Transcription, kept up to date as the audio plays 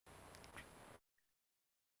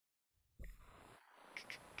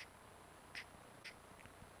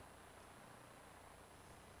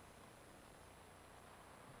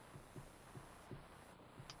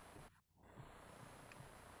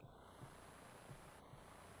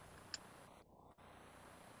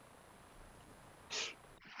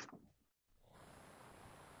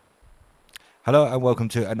Hello and welcome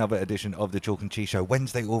to another edition of the Chalk and Cheese Show.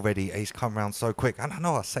 Wednesday already, it's come around so quick, and I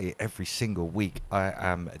know I say it every single week. I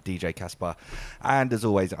am DJ Casper, and as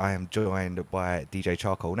always, I am joined by DJ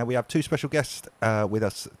Charcoal. Now we have two special guests with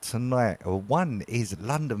us tonight. One is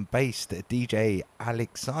London-based DJ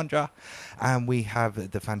Alexandra, and we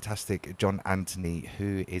have the fantastic John Anthony,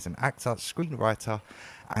 who is an actor, screenwriter,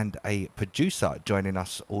 and a producer, joining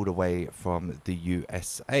us all the way from the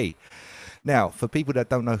USA. Now, for people that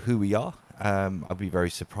don't know who we are, I'd be very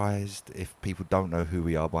surprised if people don't know who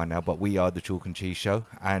we are by now, but we are the Chalk and Cheese Show,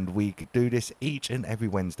 and we do this each and every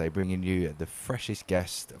Wednesday, bringing you the freshest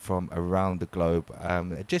guests from around the globe.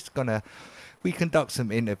 We conduct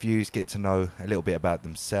some interviews, get to know a little bit about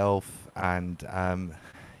themselves, and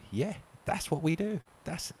yeah, that's what we do.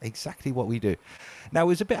 That's exactly what we do. Now,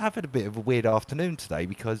 I've had a bit of a weird afternoon today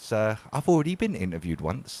because I've already been interviewed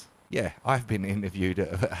once. Yeah, I've been interviewed.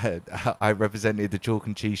 I represented the Chalk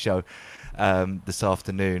and Cheese Show this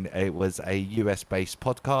afternoon. It was a US-based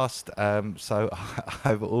podcast, so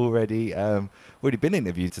I've already been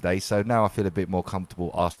interviewed today. So now I feel a bit more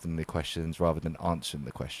comfortable asking the questions rather than answering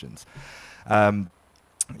the questions.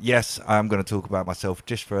 Yes, I'm going to talk about myself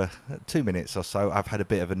just for 2 minutes or so. I've had a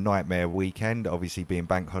bit of a nightmare weekend, obviously being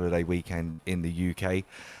bank holiday weekend in the UK.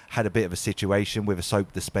 Had a bit of a situation with a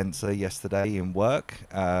soap dispenser yesterday in work.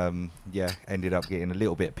 Ended up getting a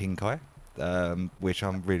little bit pink eye, which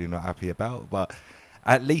I'm really not happy about. But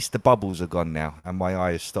at least the bubbles are gone now and my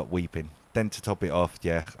eye has stopped weeping. Then to top it off,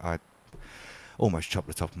 I almost chopped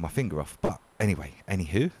the top of my finger off. But anyway,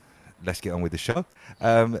 anywho, let's get on with the show.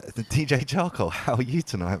 DJ Charcoal, how are you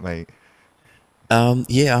tonight, mate? I'm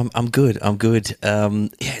good. I'm good.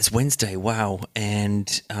 It's Wednesday. Wow,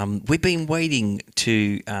 and we've been waiting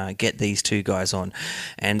to get these two guys on.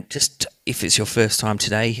 And just if it's your first time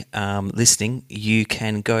today listening, you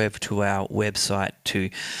can go over to our website to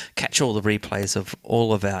catch all the replays of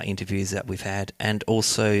all of our interviews that we've had, and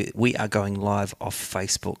also we are going live off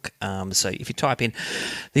Facebook. So if you type in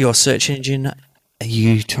your search engine,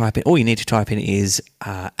 all you need to type in is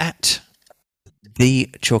at the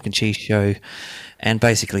Chalk and Cheese Show, and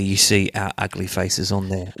basically you see our ugly faces on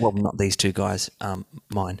there. Well, not these two guys,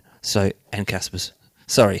 mine. So, and Casper's.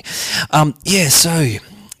 Sorry. So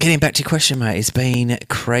getting back to your question, mate, it's been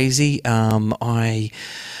crazy. I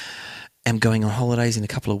am going on holidays in a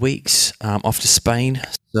couple of weeks, off to Spain.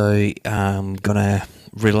 So I'm gonna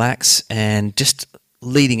relax, and just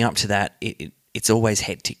leading up to that, it's always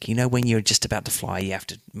hectic. You know, when you're just about to fly, you have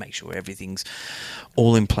to make sure everything's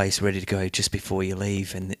all in place, ready to go just before you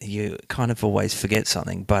leave, and you kind of always forget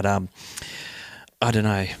something. But I don't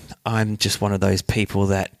know. I'm just one of those people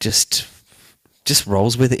that just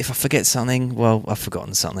rolls with it. If I forget something, well, I've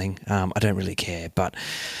forgotten something. I don't really care. But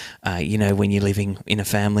when you're living in a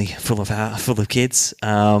family full of kids,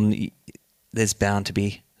 there's bound to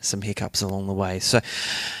be some hiccups along the way. So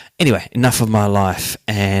anyway, enough of my life.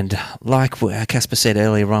 And like Casper said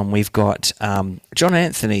earlier on, we've got John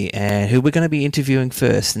Anthony, who we're going to be interviewing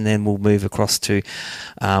first, and then we'll move across to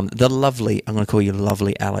the lovely, I'm going to call you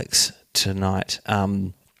lovely Aleks tonight.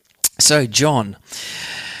 So John,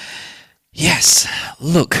 yes,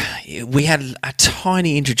 look, we had a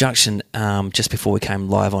tiny introduction just before we came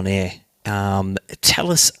live on air.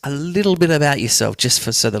 Tell us a little bit about yourself, just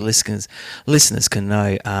so the listeners can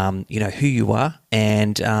know, who you are,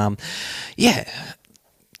 and tell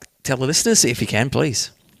the listeners if you can,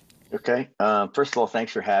 please. Okay. First of all,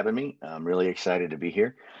 thanks for having me. I'm really excited to be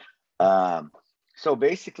here. So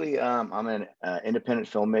basically, I'm an independent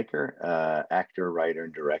filmmaker, actor, writer,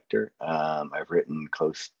 and director. I've written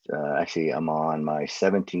I'm on my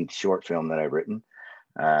 17th short film that I've written.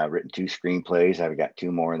 Written 2 screenplays. I've got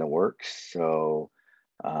 2 more in the works. So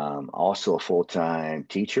also a full-time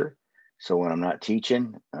teacher. So when I'm not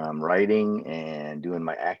teaching, I'm writing and doing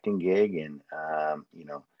my acting gig, and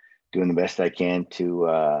doing the best I can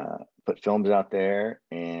to put films out there.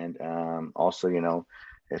 And also,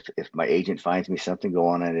 if my agent finds me something, go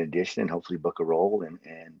on an audition and hopefully book a role,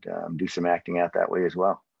 and do some acting out that way as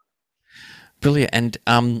well. Brilliant.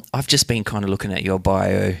 And I've just been kind of looking at your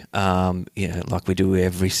bio, like we do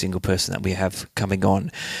every single person that we have coming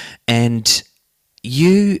on, and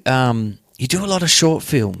you do a lot of short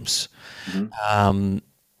films. Mm-hmm.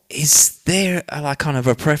 Is there like kind of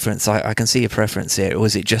a preference? I can see a preference there, or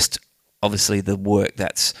is it just obviously the work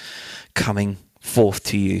that's coming forth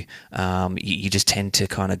to you? You just tend to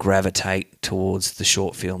kind of gravitate towards the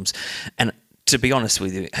short films, and to be honest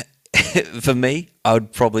with you, for me, I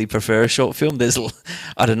would probably prefer a short film.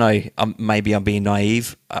 I don't know, maybe I'm being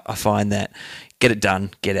naive. I find that get it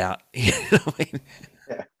done, get out. You know what I mean?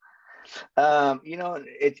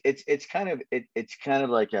 It's kind of it's kind of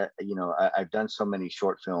like I've done so many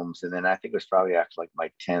short films, and then I think it was probably after like my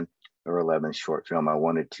 10th or 11th short film, I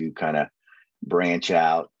wanted to kind of branch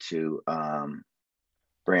out to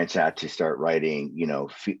start writing,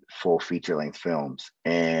 full feature length films.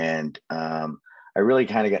 And I really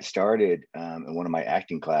kind of got started in one of my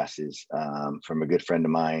acting classes from a good friend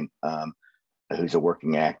of mine who's a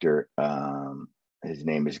working actor. His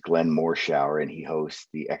name is Glenn Morshower, and he hosts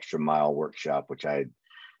the Extra Mile Workshop, which I'd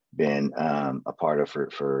been a part of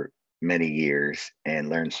for many years, and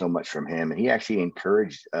learned so much from him. And he actually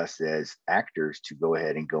encouraged us as actors to go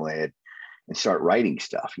ahead and start writing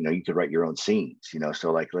stuff. You could write your own scenes.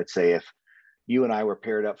 So like, let's say if you and I were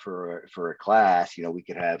paired up for a class, we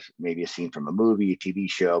could have maybe a scene from a movie, a TV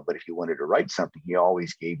show. But if you wanted to write something, he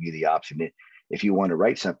always gave you the option. If you want to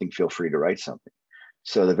write something, feel free to write something.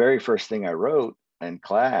 So the very first thing I wrote in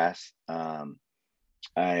class, I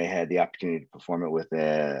had the opportunity to perform it with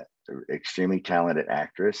a extremely talented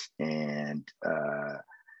actress. And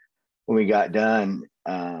when we got done,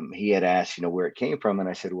 he had asked, where it came from. And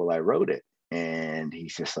I said, well, I wrote it. And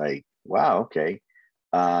he's just like, wow, okay.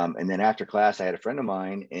 And then after class, I had a friend of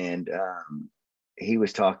mine, and he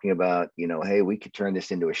was talking about, hey, we could turn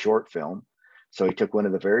this into a short film. So he took one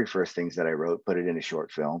of the very first things that I wrote, put it in a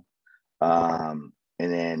short film.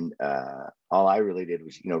 And then all I really did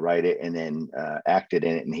was, write it and then acted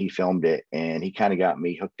in it, and he filmed it. And he kind of got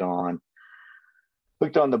me hooked on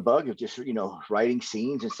the bug of just, writing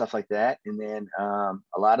scenes and stuff like that. And then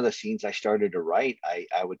a lot of the scenes I started to write,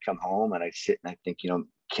 I would come home and I'd sit and I think,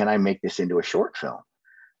 can I make this into a short film?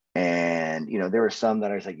 And, there were some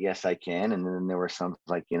that I was like, yes, I can. And then there were some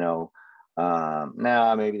like, no,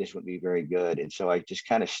 maybe this wouldn't be very good. And so I just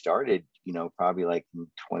kind of started, probably like in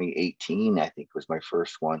 2018, I think was my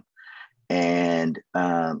first one. And,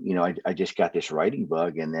 I just got this writing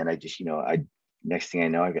bug. And then I just, next thing I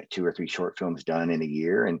know, I got 2 or 3 short films done in a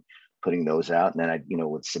year and putting those out. And then I,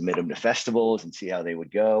 would submit them to festivals and see how they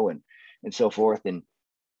would go and so forth. And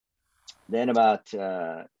then about,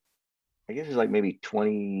 I guess it was like maybe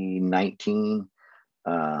 2019.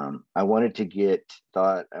 I wanted to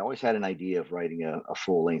I always had an idea of writing a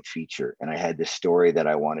full length feature, and I had this story that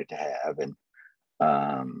I wanted to have. And,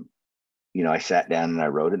 I sat down and I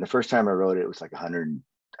wrote it. And the first time I wrote it, it was like 100,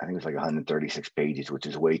 I think it was like 136 pages, which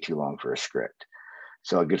is way too long for a script.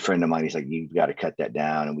 So a good friend of mine, he's like, you've got to cut that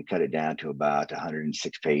down. And we cut it down to about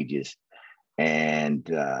 106 pages. And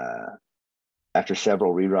after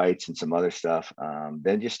several rewrites and some other stuff,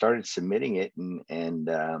 then just started submitting it.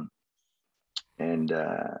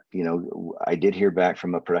 I did hear back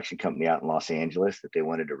from a production company out in Los Angeles that they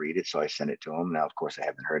wanted to read it. So I sent it to them. Now, of course, I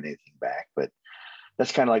haven't heard anything back, but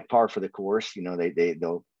that's kind of like par for the course.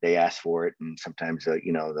 They ask for it, and sometimes it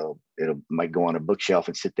might go on a bookshelf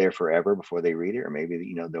and sit there forever before they read it, or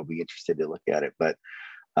maybe they'll be interested to look at it. But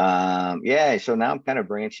so now I'm kind of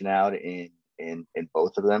branching out in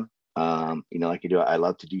both of them. Like you do, I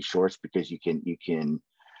love to do shorts because you can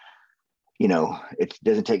it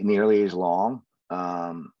doesn't take nearly as long.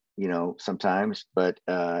 Sometimes, but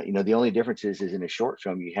the only difference is in a short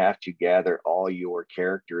film, you have to gather all your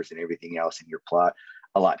characters and everything else in your plot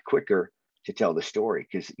a lot quicker to tell the story.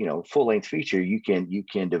 Because, full length feature, you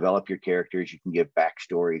can develop your characters, you can give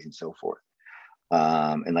backstories and so forth.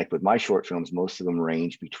 And like with my short films, most of them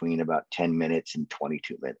range between about 10 minutes and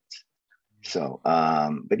 22 minutes. So,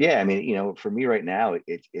 but yeah, I mean, for me right now,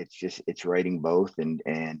 it's writing both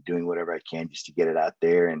and doing whatever I can just to get it out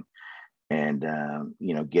there and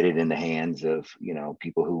get it in the hands of,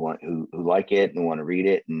 people who like it and want to read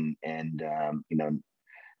it. And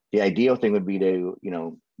the ideal thing would be to,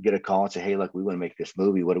 get a call and say, hey, look, we want to make this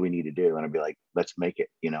movie. What do we need to do? And I'd be like, let's make it,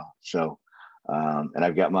 so, and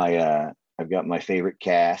I've got my favorite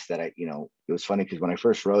cast that it was funny because when I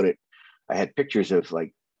first wrote it, I had pictures of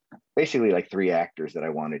basically 3 actors that I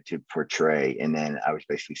wanted to portray. And then I was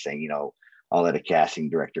basically saying, I'll let a casting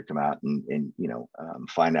director come out and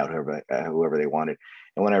find out whoever they wanted.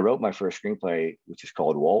 And when I wrote my first screenplay, which is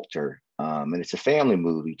called Walter, and it's a family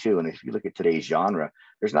movie too. And if you look at today's genre,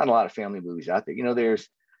 there's not a lot of family movies out there. There's,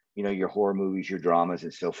 your horror movies, your dramas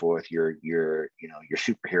and so forth, your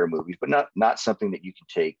superhero movies, but not something that you can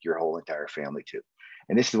take your whole entire family to.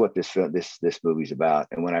 And this is what this movie's about.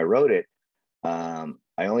 And when I wrote it, I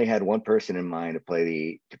only had one person in mind to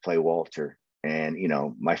play Walter. And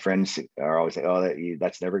my friends are always like, "Oh,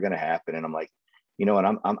 that's never going to happen." And I'm like, what?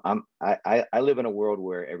 I live in a world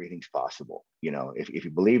where everything's possible. If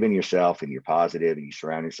you believe in yourself and you're positive and you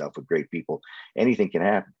surround yourself with great people, anything can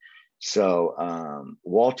happen. So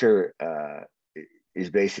Walter is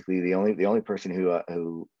basically the only person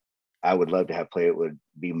who I would love to have play it would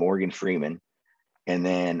be Morgan Freeman. And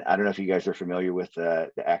then I don't know if you guys are familiar with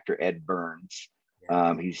the actor Ed Burns.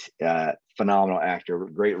 He's a phenomenal actor,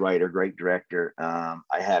 great writer, great director.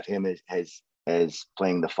 I have him as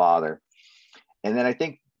playing the father. And then I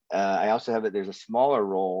think I also have it. There's a smaller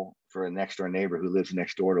role for a next door neighbor who lives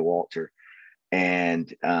next door to Walter,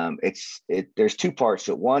 and there's two parts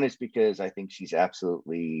to it. One is because I think she's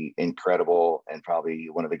absolutely incredible and probably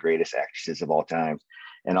one of the greatest actresses of all time,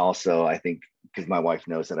 and also I think because my wife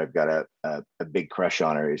knows that I've got a big crush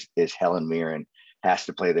on her is Helen Mirren has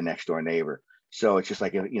to play the next door neighbor. So it's just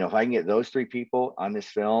like, if I can get those three people on this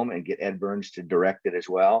film and get Ed Burns to direct it as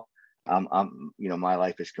well, my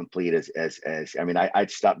life is complete as I mean,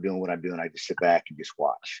 I'd stop doing what I'm doing. I just sit back and just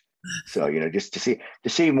watch. So, just to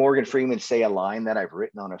see Morgan Freeman say a line that I've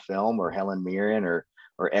written on a film, or Helen Mirren or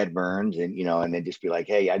Ed Burns, and then just be like,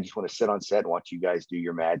 hey, I just want to sit on set and watch you guys do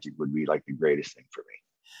your magic, would be like the greatest thing for me.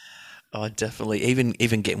 Oh, definitely.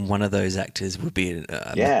 Even getting one of those actors would be.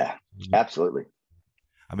 Yeah, absolutely.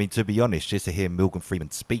 I mean, to be honest, just to hear Morgan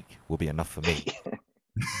Freeman speak will be enough for me.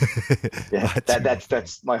 Yeah,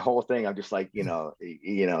 that's my whole thing. I'm just like, because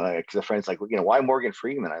a friend's like, why Morgan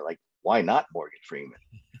Freeman? I like, why not Morgan Freeman?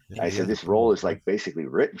 I said, this role is like basically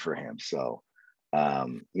written for him. So,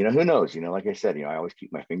 who knows? Like I said, I always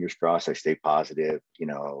keep my fingers crossed. I stay positive.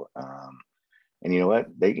 And you know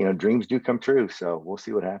what? Dreams do come true. So we'll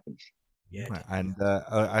see what happens. Yeah,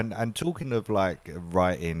 and talking of like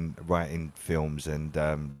writing films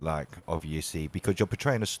and like obviously because you're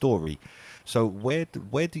portraying a story, so where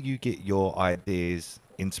do you get your ideas,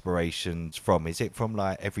 inspirations from? Is it from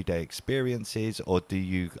like everyday experiences, or do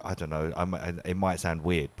you, I don't know, it might sound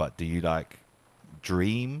weird, but do you like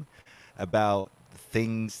dream about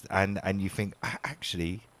things and you think,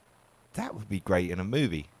 Actually that would be great in a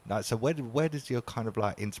movie"? Like, so where does your kind of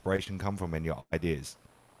like inspiration come from in your ideas?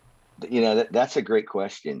 That's a great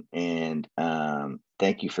question, and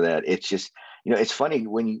thank you for that. It's just, it's funny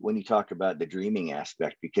when you talk about the dreaming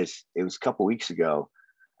aspect, because it was a couple weeks ago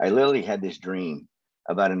I literally had this dream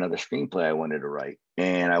about another screenplay I wanted to write,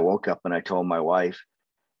 and I woke up and I told my wife,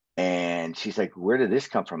 and she's like, where did this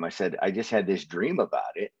come from? I said, I just had this dream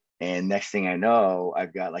about it, and next thing I know,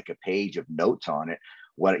 I've got like a page of notes on it,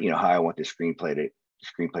 what how I want the screenplay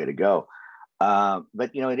to go.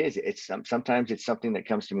 But sometimes it's something that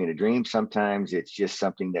comes to me in a dream. Sometimes it's just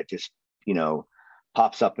something that just you know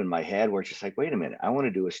pops up in my head, where it's just like, wait a minute, I want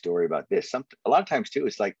to do a story about this. A lot of times too,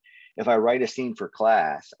 it's like if I write a scene for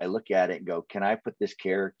class, I look at it and go, can I put this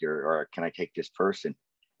character, or can I take this person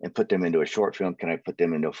and put them into a short film? Can I put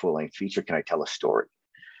them into a full length feature? Can I tell a story?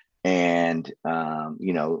 And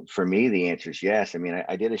for me, the answer is yes. I mean,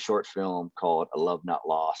 I did a short film called A Love Not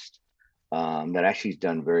Lost, that actually has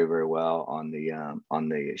done very, very well on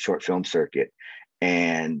the short film circuit.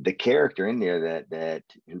 And the character in there that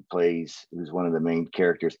who's one of the main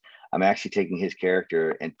characters, I'm actually taking his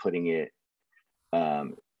character and putting it,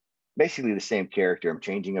 basically the same character. I'm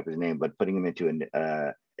changing up his name, but putting him into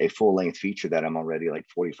a full length feature that I'm already like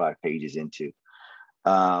 45 pages into.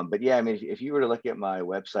 But yeah, I mean, if you were to look at my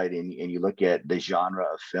website and you look at the genre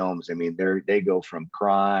of films, I mean, they go from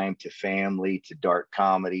crime to family to dark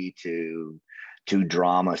comedy to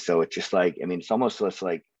drama. So it's just like, I mean, it's almost less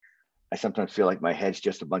like, I sometimes feel like my head's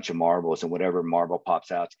just a bunch of marbles, and whatever marble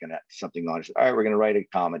pops out, it's gonna have something on it. All right, we're gonna write a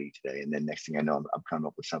comedy today, and then next thing I know, I'm coming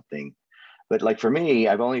up with something. But like for me,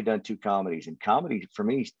 I've only done two comedies, and comedy for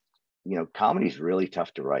me, comedy is really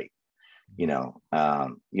tough to write. And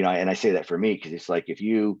I say that for me because it's like if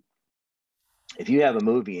you have a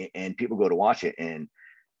movie and people go to watch it, and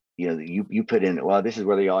you put in, well, this is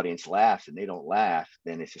where the audience laughs, and they don't laugh,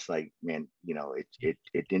 then it's just like, man, it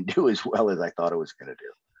didn't do as well as I thought it was going to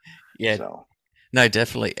do. yeah, So no,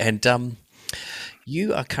 definitely. And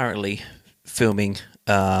you are currently filming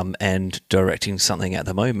and directing something at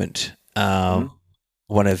the moment. mhm.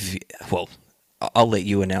 One of, well, I'll let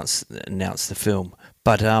you announce the film,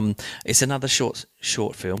 but it's another short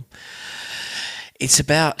film. It's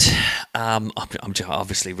about I'm just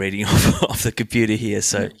obviously reading off the computer here,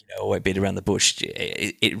 so I won't beat around the bush.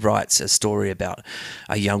 It writes a story about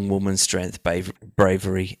a young woman's strength,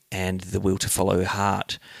 bravery, and the will to follow her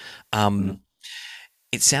heart.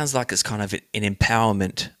 It sounds like it's kind of an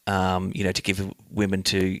empowerment, to give women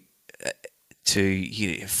to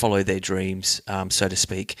follow their dreams, so to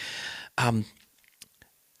speak.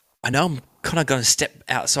 I know I'm kind of going to step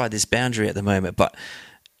outside this boundary at the moment, but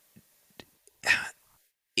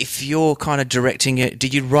if you're kind of directing it,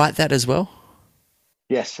 did you write that as well?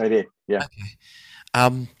 Yes, I did. Yeah.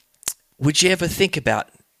 Um, would you ever think about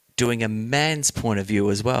doing a man's point of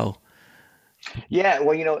view as well? Yeah.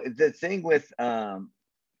 Well, the thing with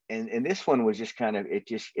and this one was just kind of,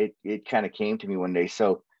 it kind of came to me one day.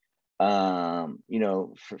 So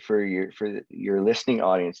for your listening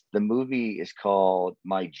audience, the movie is called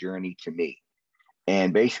My Journey to Me.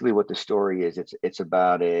 And basically what the story is, it's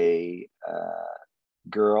about a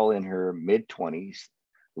girl in her mid 20s,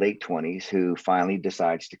 late 20s, who finally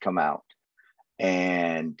decides to come out.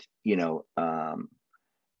 And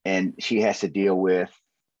and she has to deal with,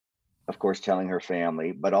 of course, telling her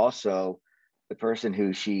family, but also the person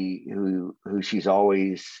who she's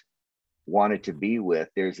always wanted to be with.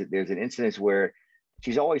 There's an instance where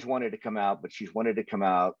she's always wanted to come out, but she's wanted to come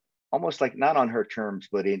out almost like not on her terms,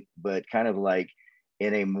 but kind of like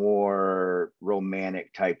in a more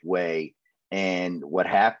romantic type way. And what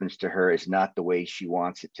happens to her is not the way she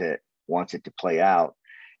wants it to play out.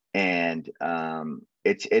 And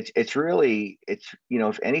it's really,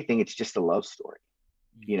 if anything, it's just a love story.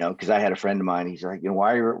 Because I had a friend of mine. He's like,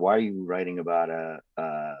 why are you writing about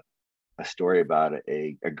a story about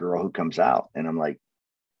a girl who comes out? And I'm like,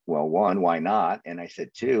 well, one, why not? And I said,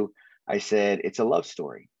 two, I said, it's a love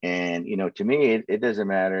story. And, to me, it doesn't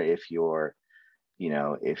matter if you're,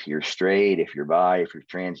 if you're straight, if you're bi, if you're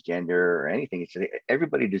transgender or anything. It's,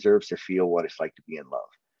 everybody deserves to feel what it's like to be in love.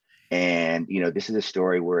 And, this is a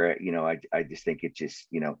story where, I just think it just,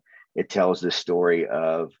 it tells the story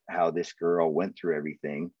of how this girl went through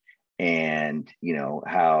everything, and,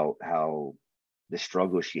 how the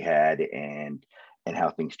struggle she had, and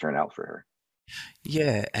how things turn out for her.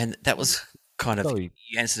 Yeah, and that was kind of Sorry,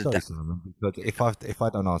 you answered sorry, that. Simon, because if I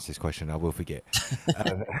don't answer this question, I will forget.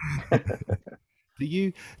 Um,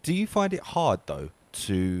 do you find it hard though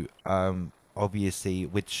to obviously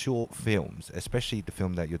with short films, especially the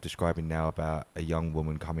film that you're describing now about a young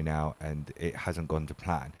woman coming out and it hasn't gone to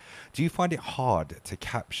plan? Do you find it hard to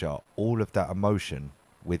capture all of that emotion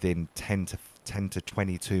within 10 to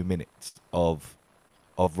 22 minutes of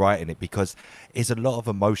writing it? Because it's a lot of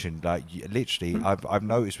emotion. Like literally, I've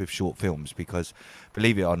noticed with short films, because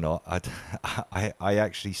believe it or not, I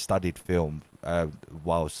actually studied film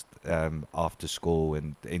whilst after school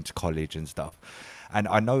and into college and stuff, and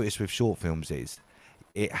I noticed with short films is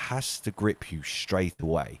it has to grip you straight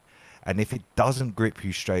away, and if it doesn't grip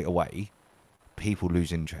you straight away, people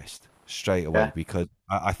lose interest straight away, Yeah. because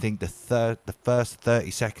I think the first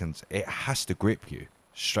 30 seconds it has to grip you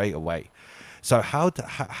straight away. So how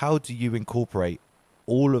do you incorporate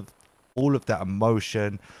all of that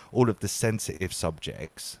emotion, all of the sensitive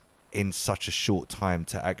subjects in such a short time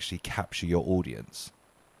to actually capture your audience?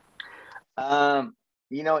 Um,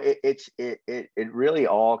 it really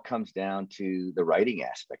all comes down to the writing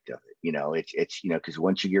aspect of it. Because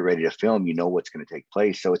once you get ready to film, what's going to take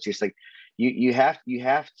place. So it's just like you've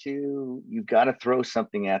got to throw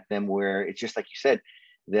something at them where it's just like you said,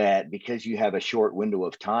 that because you have a short window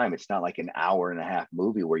of time, it's not like an hour and a half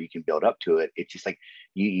movie where you can build up to it. It's just like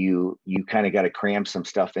you kind of got to cram some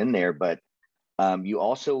stuff in there, but you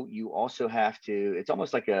also have to. It's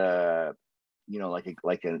almost like a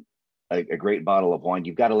great bottle of wine.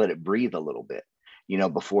 You've got to let it breathe a little bit,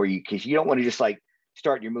 before because you don't want to just like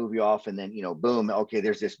start your movie off and then, boom, okay,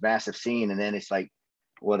 there's this massive scene. And then it's like,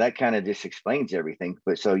 well, that kind of just explains everything.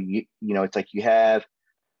 But so, it's like you have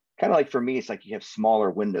kind of like, for me, it's like you have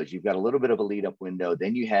smaller windows. You've got a little bit of a lead up window.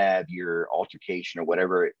 Then you have your altercation or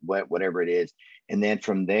whatever it is. And then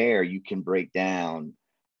from there, you can break down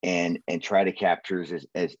and try to capture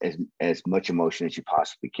as much emotion as you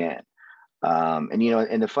possibly can. And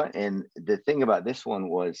the thing about this one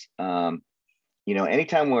was,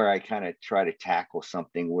 anytime where I kind of try to tackle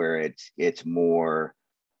something where it's more,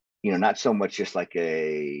 not so much just like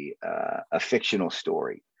a fictional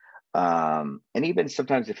story. And even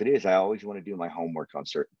sometimes if it is, I always want to do my homework on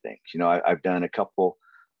certain things. I've done a couple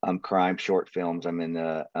crime short films. I'm in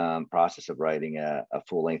the process of writing a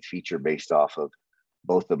full length feature based off of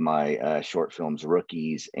both of my short films,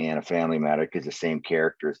 Rookies and A Family Matter, because the same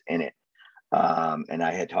characters in it. And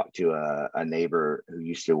I had talked to a neighbor who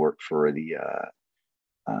used to work for the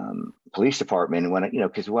police department. And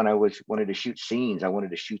because when I wanted to shoot scenes, I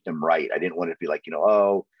wanted to shoot them right. I didn't want it to be like,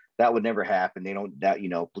 oh, that would never happen. They don't, that,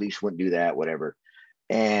 police wouldn't do that, whatever.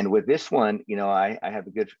 And with this one, I have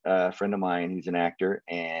a good friend of mine who's an actor,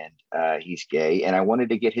 and he's gay, and I wanted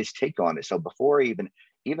to get his take on it. So before even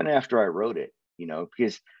after I wrote it,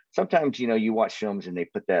 because sometimes, you watch films and they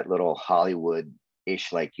put that little Hollywood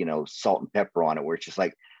ish, like, salt and pepper on it, where it's just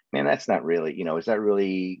like, man, that's not really, is that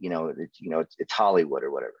really, it's Hollywood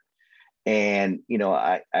or whatever. And,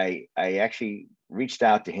 I actually reached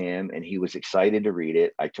out to him, and he was excited to read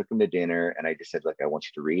it. I took him to dinner, and I just said, look, I want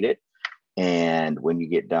you to read it. And when you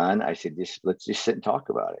get done, I said, let's just sit and talk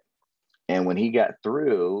about it. And when he got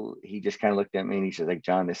through, he just kind of looked at me and he said, like,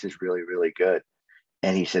 John, this is really, really good.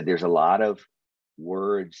 And he said, there's a lot of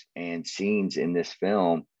words and scenes in this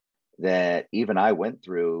film that even I went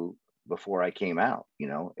through before I came out.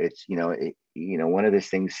 It's, one of those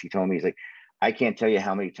things he told me, he's like, I can't tell you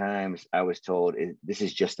how many times I was told this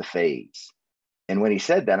is just a phase. And when he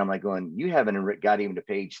said that, I'm like going, you haven't got even to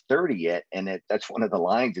page 30 yet. And that's one of the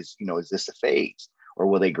lines is, is this a phase or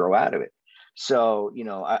will they grow out of it? So,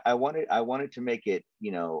 I wanted to make it,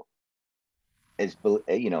 as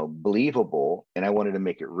believable, and I wanted to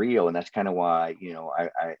make it real, and that's kind of why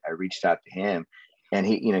I reached out to him, and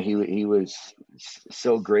he was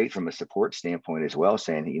so great from a support standpoint as well,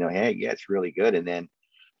 saying hey, yeah, it's really good. And then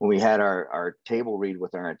when we had our table read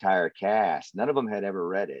with our entire cast, none of them had ever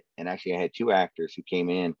read it, and actually I had two actors who came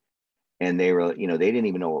in and they were they didn't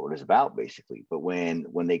even know what it was about basically, but when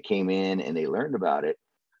they came in and they learned about it,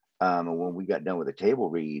 and when we got done with the table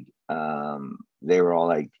read, they were all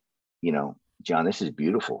like, John, this is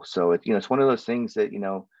beautiful. So it's one of those things that,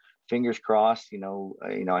 fingers crossed,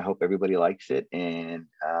 I hope everybody likes it. And,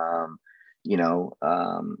 you know,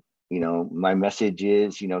 um, my message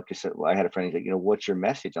is, because I had a friend who's like, what's your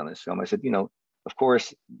message on this film? I said, of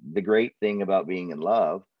course, the great thing about being in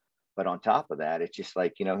love, but on top of that, it's just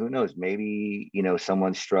like, who knows, maybe,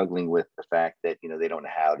 someone's struggling with the fact that, they don't know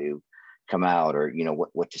how to come out, or,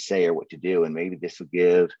 what to say or what to do. And maybe this will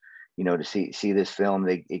give, to see this film,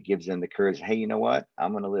 it gives them the courage. Hey, you know what?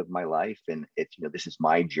 I'm going to live my life, and it's this is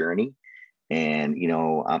my journey, and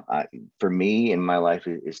for me in my life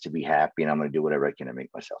is to be happy, and I'm going to do whatever I can to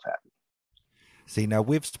make myself happy. See, now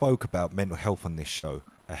we've spoke about mental health on this show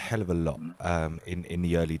a hell of a lot in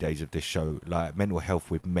the early days of this show, like mental health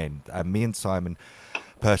with men. And me and Simon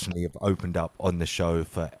personally have opened up on the show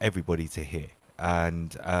for everybody to hear.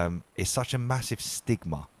 And it's such a massive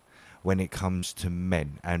stigma when it comes to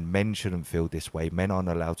men, and men shouldn't feel this way. Men aren't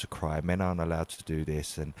allowed to cry. Men aren't allowed to do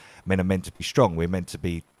this, and men are meant to be strong. We're meant to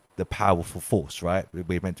be the powerful force, right?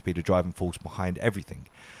 We're meant to be the driving force behind everything.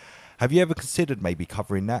 Have you ever considered maybe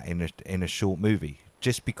covering that in a short movie?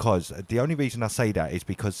 Just because the only reason I say that is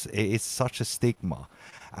because it is such a stigma,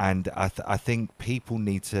 and I think people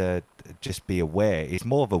need to just be aware. It's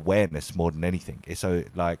more of awareness more than anything. It's so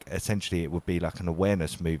like essentially it would be like an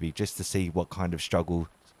awareness movie just to see what kind of struggle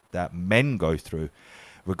that men go through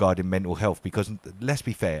regarding mental health. Because let's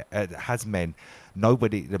be fair, as men,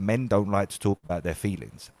 the men don't like to talk about their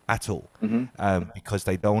feelings at all, because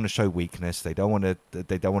they don't want to show weakness. They don't want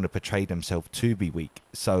to portray themselves to be weak.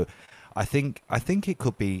 So I think it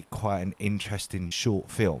could be quite an interesting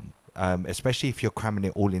short film, especially if you're cramming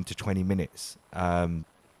it all into 20 minutes.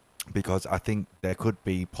 Because I think there could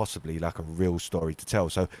be possibly like a real story to tell.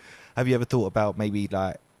 So have you ever thought about maybe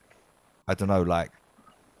like, I don't know, like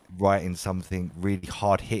writing something really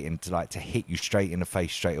hard hitting to hit you straight in the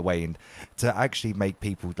face straight away, and to actually make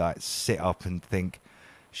people like sit up and think,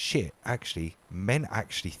 shit, actually men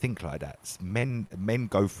actually think like that. Men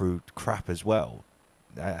go through crap as well.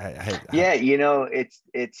 Yeah,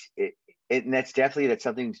 and that's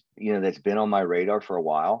something that's been on my radar for a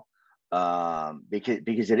while,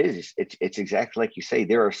 because it's exactly like you say.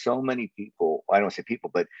 There are so many people, I don't say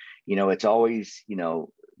people, but it's always,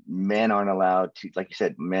 men aren't allowed to, like you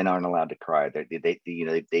said, men aren't allowed to cry. They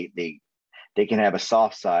can have a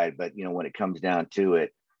soft side, but when it comes down to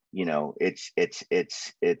it, it's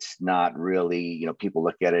not really, people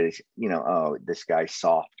look at it as, oh, this guy's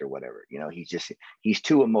soft or whatever. He's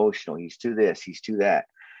too emotional, he's too this, he's too that.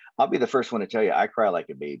 I'll be the first one to tell you, I cry like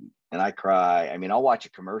a baby, and I cry. I mean, I'll watch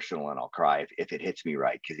a commercial and I'll cry if it hits me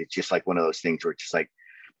right, because it's just like one of those things where it's just like,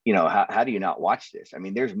 how do you not watch this? I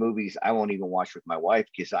mean, there's movies I won't even watch with my wife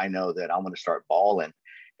because I know that I'm going to start bawling,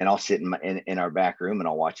 and I'll sit in our back room and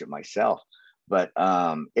I'll watch it myself. But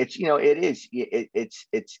it's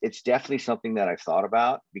definitely something that I've thought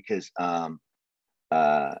about, because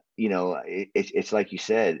it's like you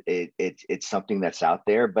said, it's something that's out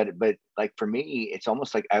there. But like for me, it's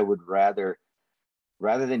almost like I would rather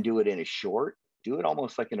than do it in a short, do it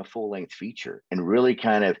almost like in a full length feature, and really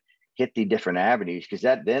kind of hit the different avenues, because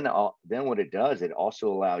then what it does, it also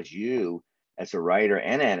allows you as a writer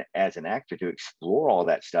and as an actor to explore all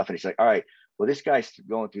that stuff. And it's like, all right, well, this guy's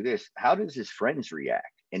going through this, how does his friends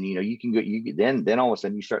react? And you can go, then all of a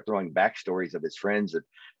sudden you start throwing backstories of his friends, that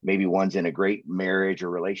maybe one's in a great marriage or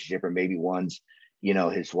relationship, or maybe one's,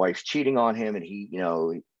 his wife's cheating on him, and he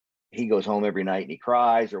goes home every night and he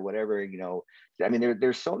cries or whatever. I mean,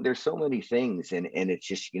 there's so many things, and it's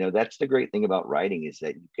just, that's the great thing about writing, is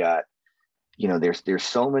that you've got, there's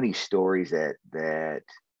so many stories that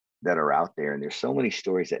are out there, and there's so many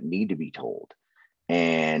stories that need to be told.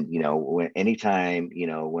 And when anytime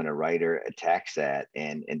when a writer attacks that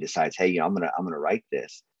and decides, hey, I'm gonna write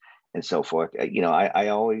this and so forth, I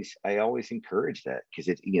always encourage that, because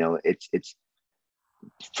it's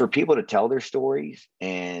for people to tell their stories.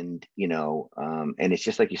 And and it's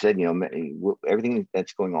just like you said, everything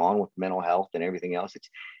that's going on with mental health and everything else,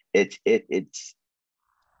 it's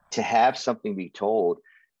to have something be told.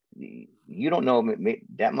 You don't know,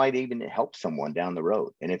 that might even help someone down the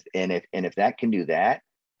road. And if that can do that,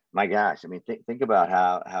 my gosh, I mean, think about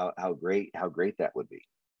how great that would be.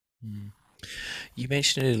 Mm. You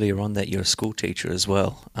mentioned earlier on that you're a school teacher as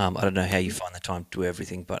well. I don't know how you find the time to do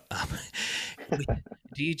everything, but we-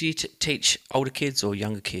 do you teach older kids or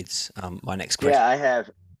younger kids? My next question. Yeah,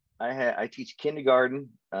 I teach kindergarten,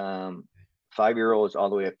 5-year-olds all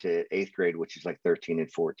the way up to eighth grade, which is like 13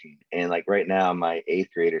 and 14. And like right now, my eighth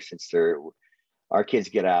graders, since our kids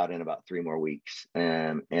get out in about 3 more weeks,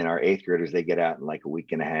 and our eighth graders, they get out in like a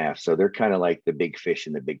week and a half. So they're kind of like the big fish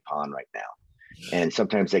in the big pond right now. And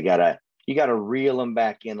sometimes you gotta reel them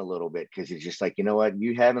back in a little bit, because it's just like, you know what,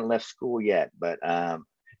 you haven't left school yet. But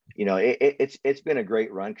it's been a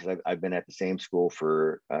great run, because I've been at the same school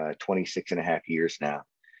for 26 and a half years now.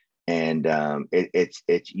 And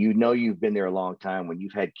it's you've been there a long time when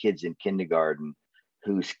you've had kids in kindergarten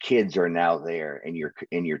whose kids are now there, and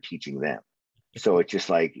you're teaching them. So it's just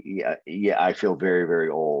like, yeah, I feel very, very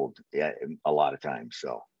old, yeah, a lot of times.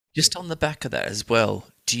 So Just on the back of that as well,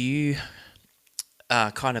 do you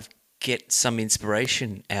kind of get some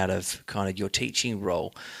inspiration out of kind of your teaching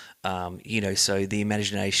role? So the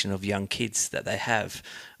imagination of young kids that they have,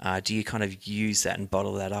 do you kind of use that and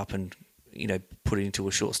bottle that up and, put it into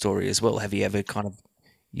a short story as well? Have you ever kind of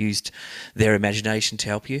used their imagination to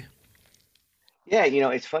help you? yeah,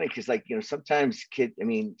 it's funny, because like, sometimes I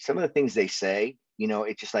mean, some of the things they say,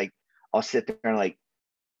 it's just like, I'll sit there and like,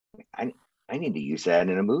 I I need to use that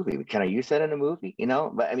in a movie. Can I use that in a movie?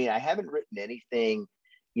 But I mean, I haven't written anything,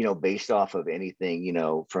 based off of anything,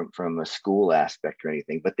 from a school aspect or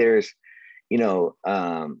anything. But there's, it's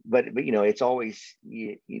always,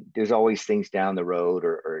 there's always things down the road,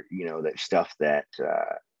 or that stuff that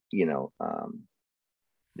you know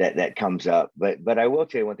that comes up. But I will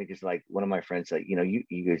tell you one thing, is like, one of my friends said, you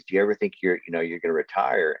goes, do you ever think you're going to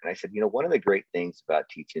retire? And I said, one of the great things about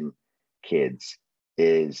teaching kids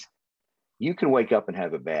is you can wake up and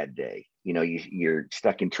have a bad day. You're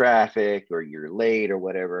stuck in traffic, or you're late, or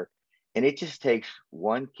whatever. And it just takes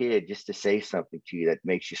one kid just to say something to you that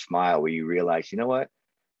makes you smile, where you realize, you know what?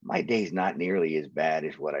 My day's not nearly as bad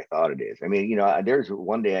as what I thought it is. I mean, there's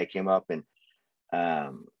one day I came up, and,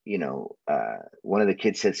 one of the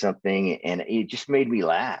kids said something, and it just made me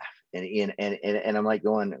laugh. And I'm like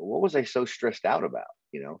going, what was I so stressed out about?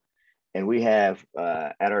 And we have,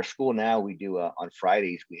 at our school now, we do, on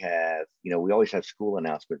Fridays, we have, we always have school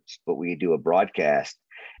announcements, but we do a broadcast.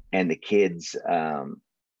 And the kids,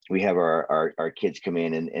 we have our kids come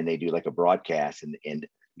in, and they do like a broadcast, and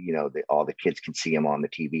all the kids can see them on the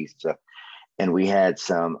TVs and stuff. And we had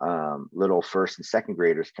some little first and second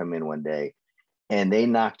graders come in one day, and they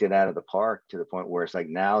knocked it out of the park, to the point where it's like,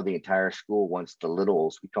 now the entire school wants the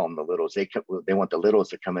littles. We call them the littles. They want the littles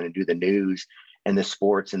to come in and do the news and the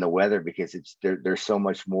sports and the weather, because they're so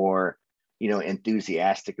much more,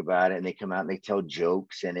 enthusiastic about it. And they come out and they tell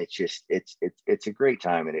jokes, and it's just it's a great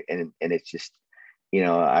time. And it's just,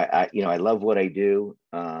 I love what I do.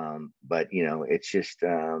 But it's just,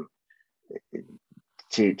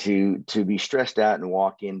 to be stressed out and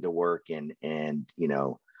walk into work, and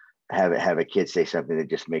have a kid say something that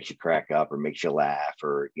just makes you crack up, or makes you laugh,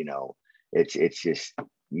 or it's just,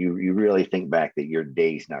 you really think back that your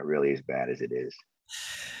day's not really as bad as it is.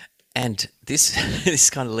 And this this is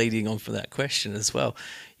kind of leading on from that question as well.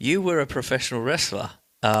 You were a professional wrestler.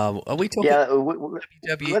 Are we talking Yeah,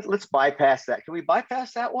 WWE? let's bypass that. Can we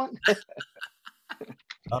bypass that one?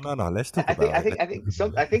 No, no, no. Let's talk I think about I it. think I think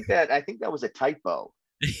so. I think that was a typo.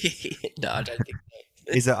 No, I don't think.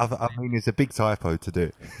 Is it? I mean, it's a big typo to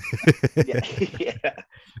do. Yeah, yeah.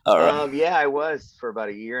 All right. Yeah, I was for about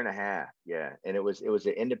a year and a half. Yeah, and it was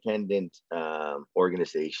an independent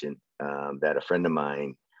organization that a friend of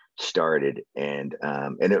mine started. And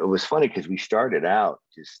it was funny, because we started out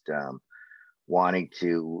just wanting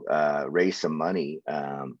to raise some money,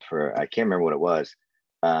 for, I can't remember what it was,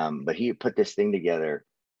 but he put this thing together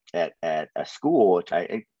at a school, which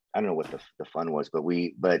I don't know what the fun was,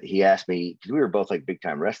 but he asked me, because we were both like big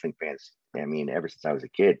time wrestling fans. I mean, ever since I was a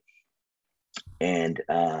kid. And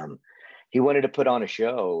he wanted to put on a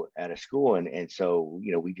show at a school. And so,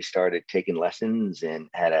 we just started taking lessons, and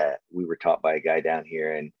we were taught by a guy down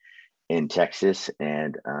here in Texas.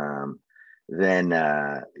 And then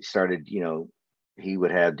started, he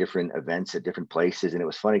would have different events at different places, and it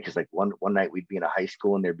was funny because like one night we'd be in a high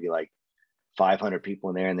school and there'd be like 500 people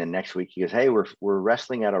in there, and then next week he goes, "Hey, we're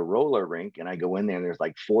wrestling at a roller rink," and I go in there and there's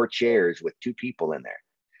like 4 chairs with 2 people in there,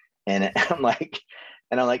 and I'm like,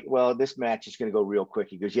 well, this match is going to go real quick.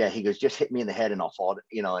 He goes, yeah. He goes, just hit me in the head and I'll fall,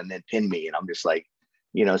 and then pin me. And I'm just like,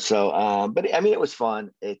 so, but I mean, it was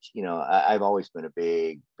fun. It's, I've always been a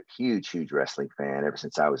big, huge wrestling fan ever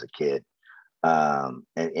since I was a kid,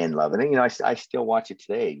 and love it. And, I still watch it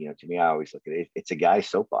today. To me, I always look at it. It's a guy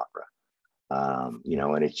soap opera, and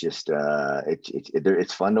it's just,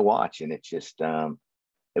 it's fun to watch. And it's just,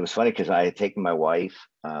 it was funny because I had taken my wife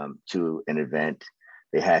to an event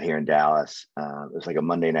they had here in Dallas. It was like a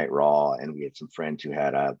Monday Night Raw, and we had some friends who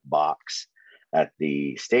had a box at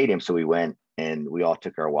the stadium. So we went and we all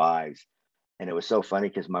took our wives. And it was so funny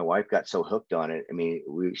because my wife got so hooked on it. I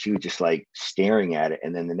mean, she was just like staring at it.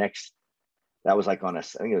 And then that was like I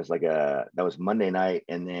think it was that was Monday night.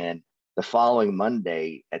 And then the following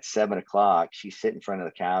Monday at 7:00, she's sitting in front of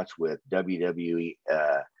the couch with WWE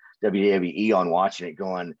on, watching it,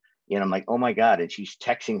 going, and I'm like, oh my God. And she's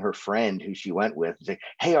texting her friend who she went with, like,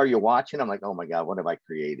 hey, are you watching? I'm like, oh my God, what have I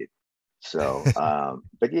created? So,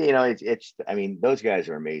 but it's, I mean, those guys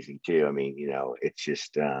are amazing too. I mean, it's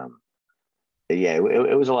just, it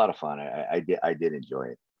was a lot of fun. I did enjoy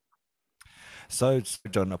it. So,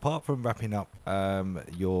 John, apart from wrapping up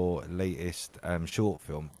your latest short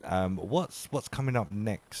film, what's coming up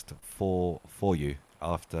next for you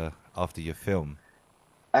after your film?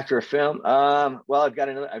 After a film, well, I've got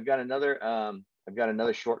another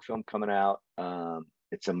short film coming out.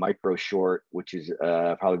 It's a micro short, which is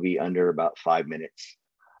probably be under about 5 minutes.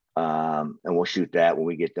 And we'll shoot that when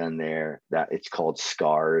we get done there. That it's called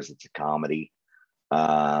Scars. It's a comedy.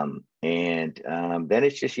 And then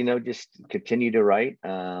it's just, just continue to write.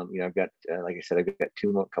 I've got, like I said, I've got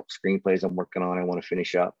couple screenplays I'm working on. I want to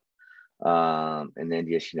finish up. And then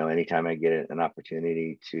just, anytime I get an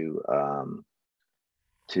opportunity to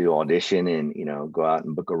audition and, go out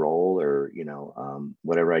and book a role, or,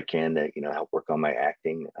 whatever I can to, help work on my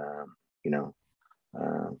acting,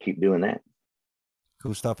 keep doing that.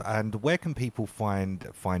 Cool stuff. And where can people find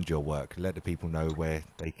your work? Let the people know where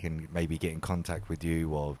they can maybe get in contact with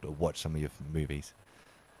you or watch some of your movies.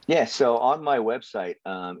 Yeah, so on my website,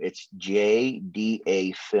 it's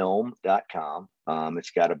jdafilm.com.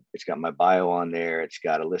 It's got my bio on there. It's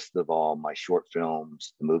got a list of all my short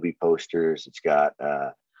films, the movie posters. It's got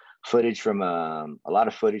footage from a lot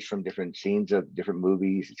of footage from different scenes of different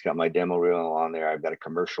movies. It's got my demo reel on there. I've got a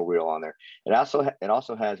commercial reel on there. It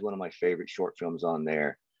also has one of my favorite short films on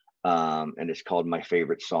there, and it's called My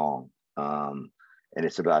Favorite Song, and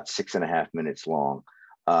it's about 6.5 minutes long.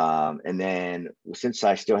 And then since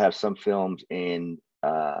I still have some films in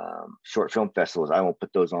short film festivals, I won't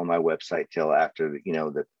put those on my website till after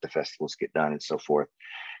the festivals get done and so forth.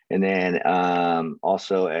 And then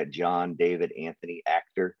also at John David Anthony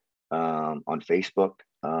Actor on Facebook,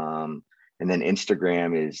 and then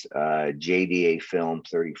Instagram is JDA Film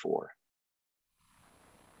 34.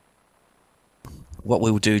 What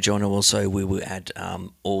we will do, John, also we will add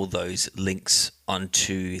all those links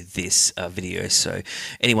onto this video. So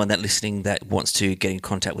anyone that listening that wants to get in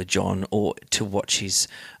contact with John or to watch his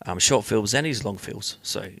short films and his long films,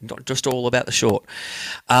 so not just all about the short.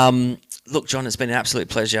 Look, John, it's been an absolute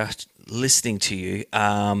pleasure listening to you.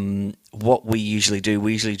 What we usually do,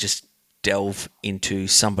 we usually just delve into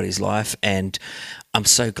somebody's life, and I'm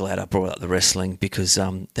so glad I brought up the wrestling because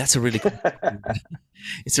that's a really cool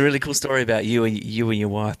it's a really cool story about you and your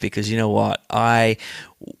wife, because you know what,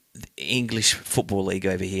 English Football League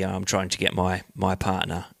over here, I'm trying to get my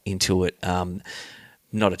partner into it.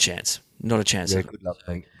 Not a chance. Yeah, good luck,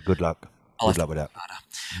 mate. Good luck with that.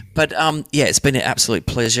 But it's been an absolute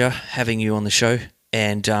pleasure having you on the show,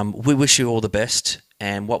 and we wish you all the best.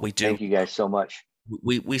 And what we do, thank you guys so much.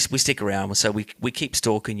 We stick around, so we keep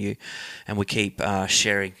stalking you, and we keep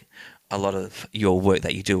sharing a lot of your work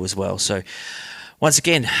that you do as well. So once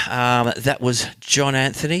again, that was John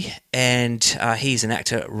Anthony, and he's an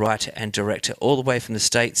actor, writer, and director all the way from the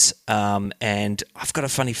States. And I've got a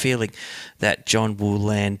funny feeling that John will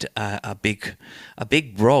land a big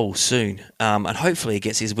role soon, and hopefully he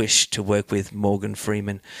gets his wish to work with Morgan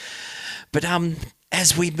Freeman. But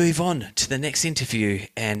as we move on to the next interview,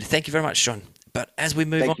 and thank you very much, John. But as we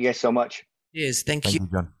move on, thank you guys so much. Yes, thank you,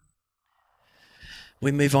 John.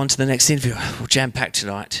 We move on to the next interview. We're jam-packed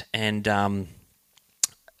tonight, and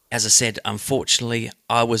as I said, unfortunately,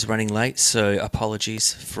 I was running late, so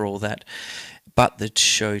apologies for all that. But the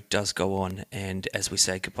show does go on, and as we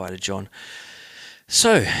say goodbye to John.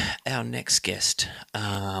 So, our next guest,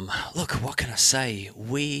 look, what can I say?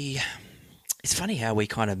 it's funny how we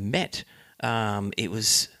kind of met.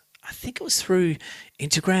 I think it was through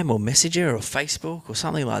Instagram or Messenger or Facebook or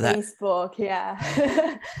something like that. Facebook, yeah.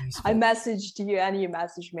 I Facebook. messaged you and you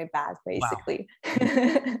messaged me back, Wow. basically.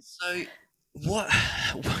 So, what,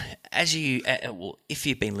 as you, well, if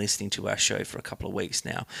you've been listening to our show for a couple of weeks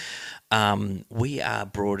now, we are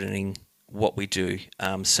broadening what we do.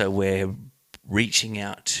 So we're reaching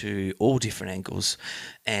out to all different angles.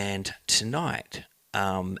 And tonight,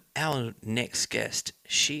 our next guest,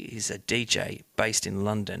 she is a DJ based in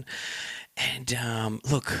London. And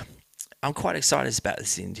look, I'm quite excited about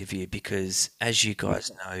this interview because, as you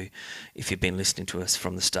guys know, if you've been listening to us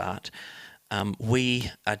from the start,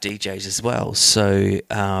 we are DJs as well. So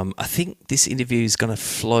I think this interview is going to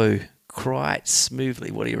flow quite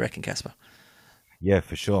smoothly. What do you reckon, Casper? Yeah,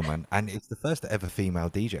 for sure, man. And it's the first ever female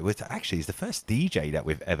DJ. Which actually is the first DJ that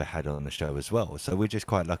we've ever had on the show as well. So we're just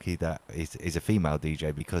quite lucky that is a female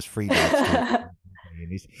DJ because free lads talk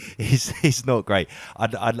and is not great.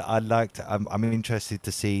 I'd like to. I'm interested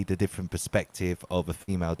to see the different perspective of a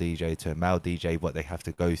female DJ to a male DJ, what they have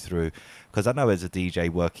to go through. Because I know as a DJ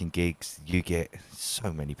working gigs, you get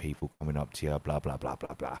so many people coming up to you, blah blah blah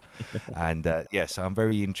blah blah. And yeah, so I'm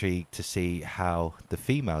very intrigued to see how the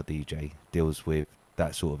female DJ deals with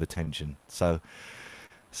that sort of attention. So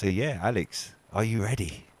yeah, Alex, are you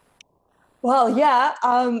ready? Well, yeah.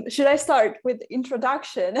 Should I start with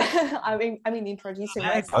introduction? I mean, introducing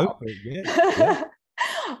Yeah, go myself. for it. Yeah.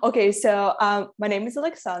 Okay, so my name is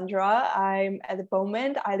Alexandra. I'm at the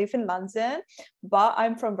moment, I live in London, but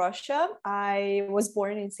I'm from Russia. I was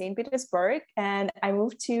born in St. Petersburg and I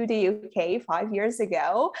moved to the UK 5 years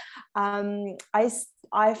ago.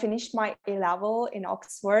 I finished my A level in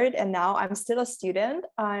Oxford and now I'm still a student.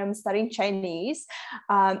 I'm studying Chinese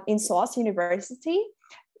in SOAS University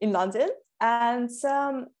in London. And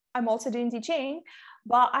I'm also doing DJing,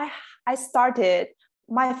 but I started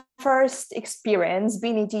my first experience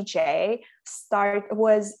being a DJ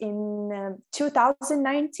was in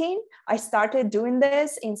 2019. I started doing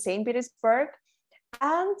this in St. Petersburg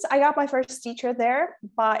and I got my first teacher there,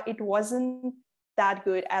 but it wasn't that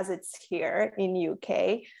good as it's here in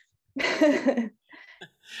UK.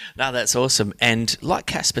 No, that's awesome. And like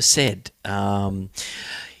Casper said, yeah,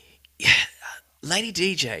 lady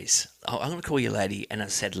DJs. I'm going to call you lady, and I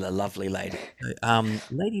said a lovely lady.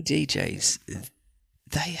 Lady DJs,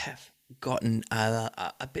 they have gotten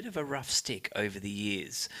a bit of a rough stick over the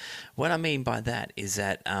years. What I mean by that is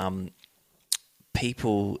that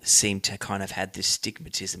people seem to kind of had this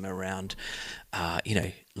stigmatism around,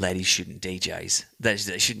 ladies shouldn't DJs. They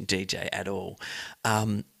shouldn't DJ at all.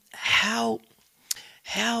 How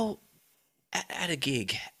at a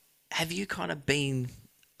gig have you kind of been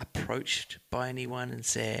approached by anyone and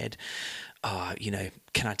said, "Oh,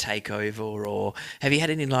 can I take over?" Or have you had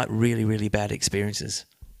any like really really bad experiences?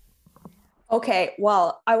 Okay,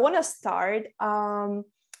 well, I want to start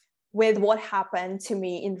with what happened to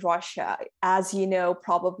me in Russia. As you know,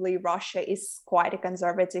 probably Russia is quite a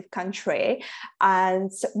conservative country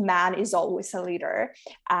and man is always a leader.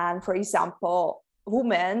 And for example,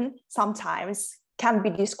 women sometimes can be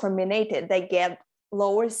discriminated. They get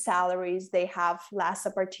lower salaries, they have less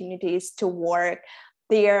opportunities to work.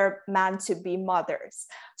 They're meant to be mothers.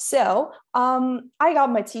 So I got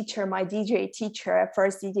my teacher, my DJ teacher,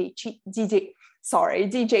 first DJ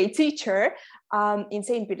teacher in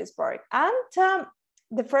St. Petersburg. And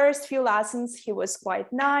the first few lessons, he was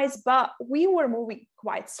quite nice, but we were moving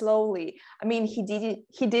quite slowly. I mean, he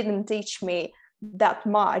didn't teach me that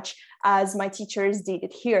much as my teachers did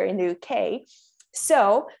it here in the UK.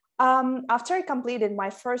 So after I completed my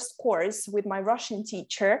first course with my Russian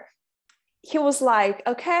teacher, he was like,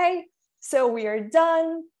 okay, so we are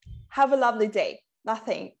done. Have a lovely day.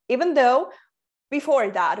 Nothing. Even though before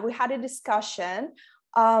that, we had a discussion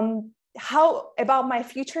how about my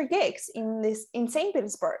future gigs in St.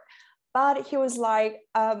 Petersburg. But he was like,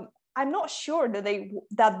 I'm not sure that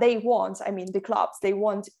they want, I mean, the clubs, they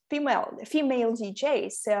want female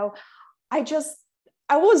DJs. So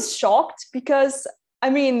I was shocked because, I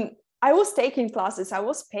mean, I was taking classes, I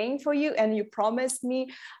was paying for you, and you promised me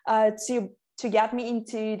to get me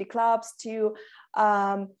into the clubs, to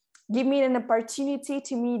give me an opportunity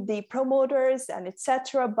to meet the promoters and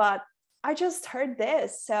etc. But I just heard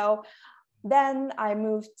this. So then I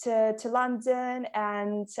moved to London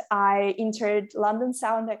and I entered London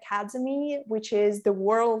Sound Academy, which is the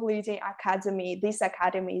world leading academy. This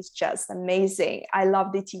academy is just amazing. I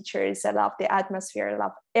love the teachers, I love the atmosphere, I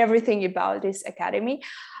love everything about this academy.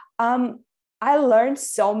 I learned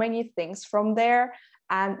so many things from there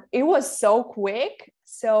and it was so quick.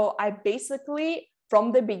 So I basically,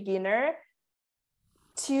 from the beginner,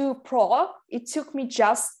 to pro, it took me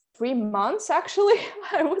just 3 months, actually,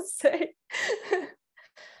 I would say.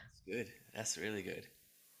 That's good. That's really good.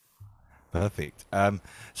 Perfect.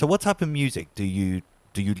 So what type of music do you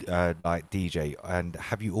like DJ, and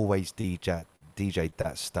have you always DJ'd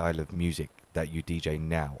that style of music that you DJ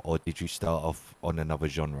now, or did you start off on another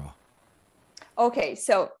genre? Okay,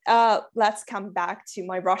 so let's come back to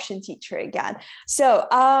my Russian teacher again. So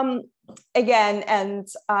again, and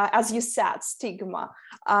as you said, stigma.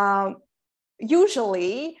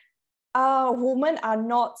 Usually, women are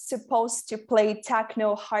not supposed to play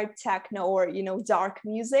techno, hard techno, or dark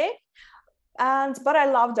music. But I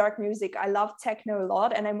love dark music. I love techno a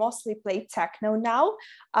lot, and I mostly play techno now.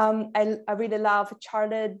 I really love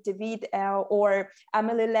Charlotte David or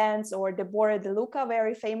Emily Lenz or Deborah DeLuca,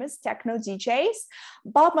 very famous techno DJs.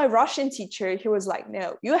 But my Russian teacher, he was like,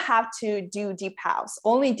 no, you have to do deep house,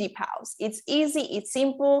 only deep house. It's easy, it's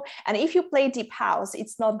simple, and if you play deep house,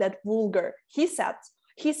 it's not that vulgar. He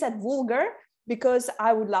said vulgar because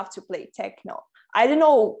I would love to play techno. I don't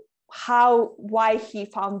know why he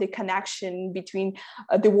found the connection between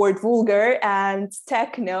the word vulgar and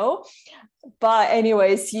techno, but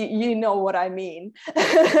anyways, you know what I mean.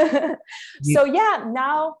 So yeah,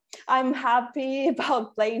 now I'm happy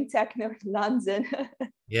about playing techno in London.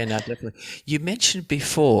 Yeah, no, definitely. You mentioned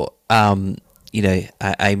before, Amy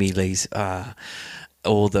Lee's,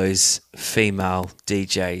 all those female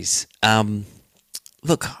DJs.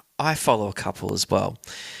 Look, I follow a couple as well,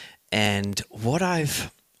 and what I've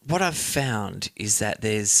found is that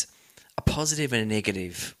there's a positive and a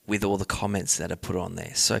negative with all the comments that are put on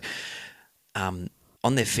there. So, on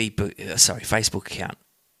their Facebook account,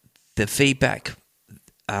 the feedback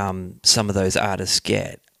some of those artists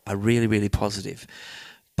get are really, really positive.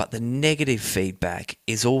 But the negative feedback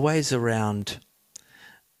is always around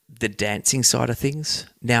the dancing side of things.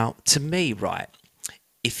 Now, to me, right,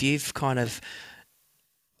 if you've kind of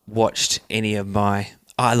watched any of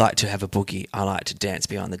I like to have a boogie. I like to dance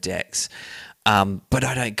behind the decks. But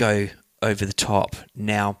I don't go over the top.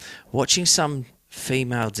 Now, watching some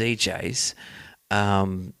female DJs,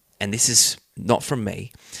 and this is not from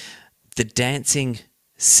me, the dancing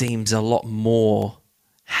seems a lot more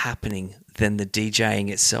happening than the DJing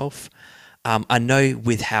itself. I know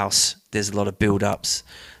with house, there's a lot of build-ups,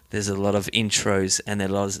 there's a lot of intros, and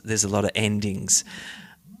there's a lot of endings.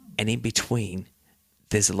 And in between,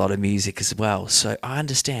 there's a lot of music as well. So I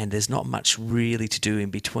understand there's not much really to do in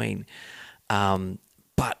between.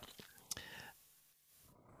 But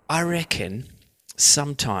I reckon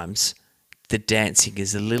sometimes the dancing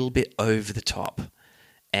is a little bit over the top,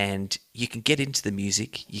 and you can get into the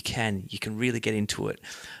music. You can really get into it.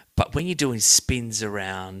 But when you're doing spins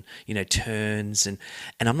around, turns, and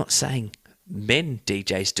I'm not saying men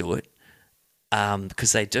DJs do it,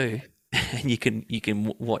 because they do. And you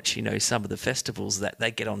can watch, some of the festivals that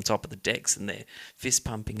they get on top of the decks and they're fist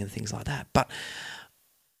pumping and things like that. But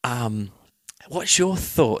what's your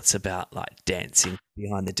thoughts about like dancing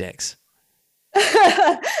behind the decks?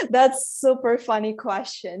 That's super funny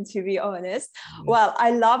question, to be honest. Yeah. Well,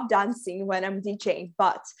 I love dancing when I'm DJing,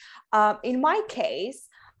 but in my case,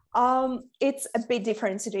 it's a bit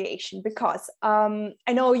different situation because I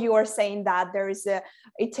know you are saying that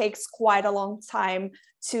it takes quite a long time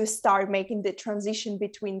to start making the transition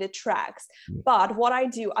between the tracks. But what I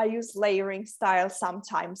do, I use layering style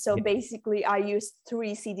sometimes. So basically I use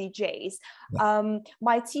 3 CDJs.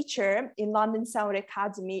 My teacher in London Sound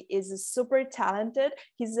Academy is super talented.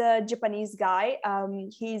 He's a Japanese guy.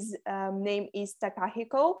 His name is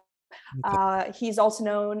Takahiko. He's also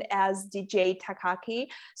known as DJ Takaki.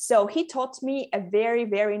 So he taught me a very,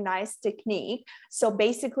 very nice technique. So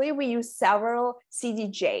basically we use several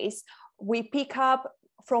CDJs. We pick up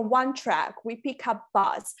from one track, we pick up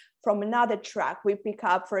buzz. From another track, we pick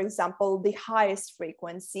up, for example, the highest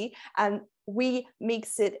frequency, and we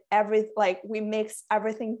mix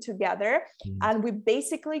everything together, and we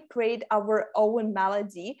basically create our own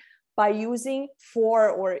melody by using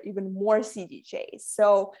 4 or even more CDJs.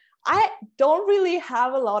 So I don't really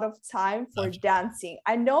have a lot of time for dancing.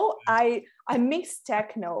 I know I mix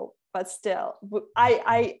techno, but still,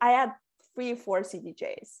 I had 3 or 4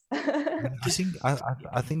 CDJs.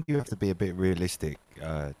 I think you have to be a bit realistic,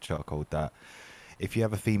 Charcoal, that if you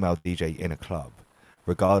have a female DJ in a club,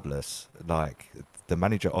 regardless, like the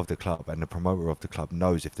manager of the club and the promoter of the club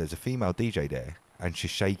knows if there's a female DJ there and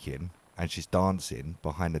she's shaking and she's dancing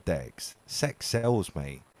behind the decks, sex sells,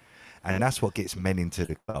 mate. And that's what gets men into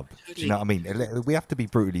the club. Do you Totally. know what I mean? We have to be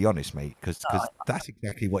brutally honest, mate, because that's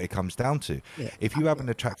exactly what it comes down to. Yeah. If you have an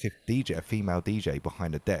attractive DJ, a female DJ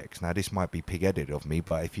behind the decks, now this might be pig-headed of me,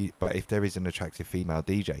 but if there is an attractive female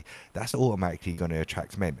DJ, that's automatically going to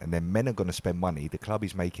attract men, and then men are going to spend money. The club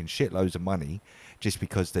is making shitloads of money just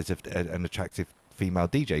because there's an attractive female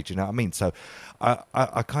DJ. Do you know what I mean? So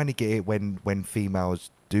I kind of get it when females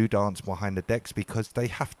do dance behind the decks, because they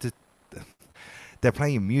have to. They're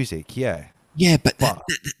playing music, yeah. Yeah, but But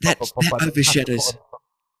that they overshadows.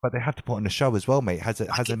 but they have to put on a show as well, mate. Has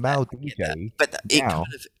a male DJ But now?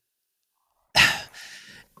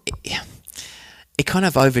 it kind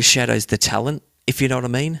of overshadows the talent, if you know what I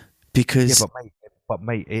mean. Because Yeah, but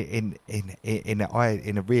mate, in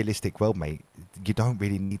a realistic world, mate, you don't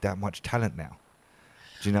really need that much talent now.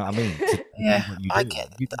 Do you know what I mean? Yeah, I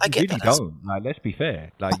get really that. don't. Like, let's be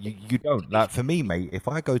fair. Like, you don't. Like, for me, mate, if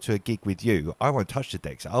I go to a gig with you, I won't touch the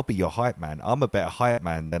decks. I'll be your hype man. I'm a better hype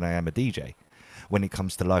man than I am a DJ when it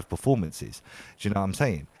comes to live performances. Do you know what I'm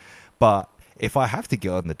saying? But if I have to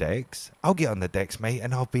get on the decks, I'll get on the decks, mate,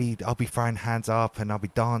 and I'll be throwing hands up and I'll be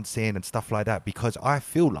dancing and stuff like that, because I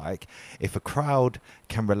feel like if a crowd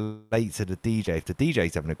can relate to the DJ, if the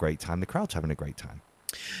DJ's having a great time, the crowd's having a great time.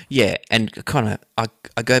 Yeah, and kind of,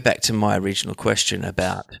 I go back to my original question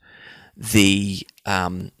about the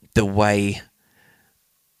way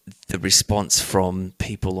the response from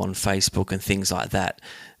people on Facebook and things like that.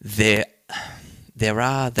 There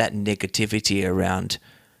are that negativity around.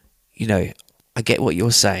 You know, I get what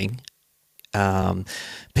you're saying.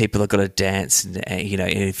 People have got to dance, and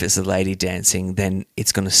if it's a lady dancing, then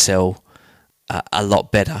it's going to sell a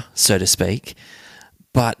lot better, so to speak.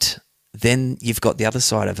 But then you've got the other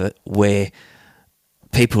side of it, where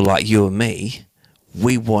people like you and me,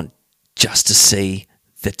 we want just to see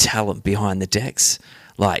the talent behind the decks,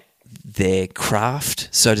 like their craft,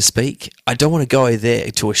 so to speak. I don't want to go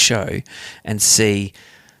there to a show and see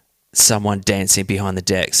someone dancing behind the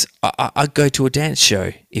decks. I'd go to a dance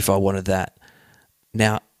show if I wanted that.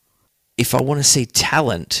 Now, if I want to see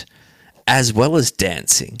talent as well as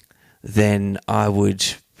dancing, then I would,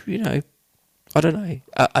 I don't know.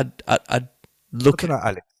 I'd look. I don't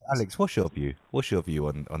know, Alex, what's your view? What's your view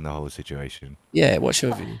on the whole situation? Yeah, what's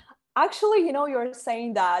your view? Actually, you're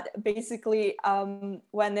saying that basically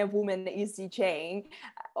when a woman is DJing,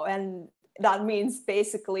 and that means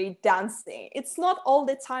basically dancing. It's not all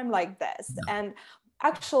the time like this. No. And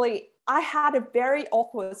actually, I had a very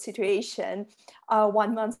awkward situation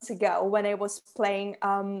 1 month ago when I was playing.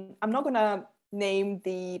 I'm not going to name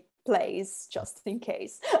the place just in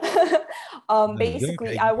case.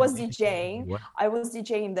 Basically, I was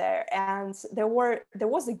DJing there, and there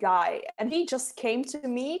was a guy, and he just came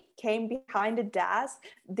behind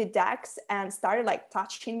the decks, and started like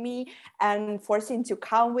touching me and forcing to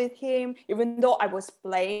come with him, even though I was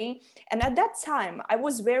playing. And at that time, I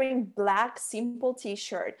was wearing black simple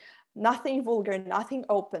t-shirt, nothing vulgar, nothing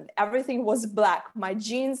open, everything was black, my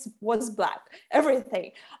jeans was black,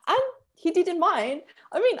 everything. And he didn't mind.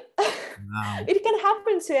 I mean, Wow. It can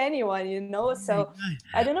happen to anyone, so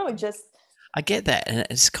I don't know, I get that, and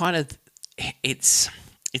it's kind of it's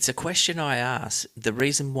a question I ask. The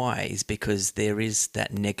reason why is because there is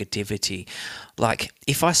that negativity. Like,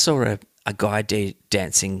 if I saw a guy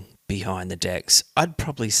dancing behind the decks, I'd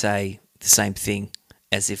probably say the same thing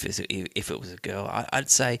as if it was a girl. I'd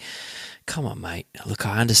say, come on, mate, look,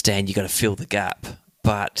 I understand you got to fill the gap,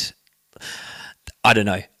 but I don't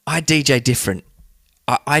know. I DJ different.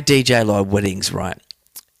 I DJ a lot of weddings, right?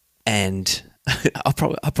 And I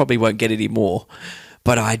probably won't get any more,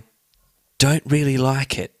 but I don't really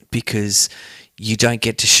like it because you don't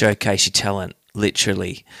get to showcase your talent.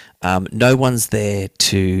 Literally, no one's there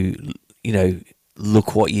to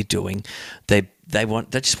look what you're doing. They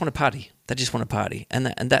just want to party. They just want to party, and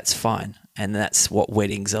that's fine, and that's what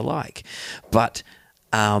weddings are like. But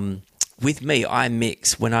with me, I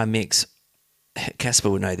mix. When I mix, Casper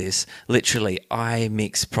will know this. Literally, I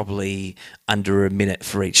mix probably under a minute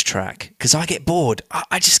for each track because I get bored.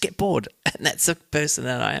 I just get bored, and that's the person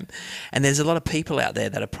that I am. And there's a lot of people out there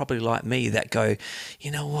that are probably like me that go,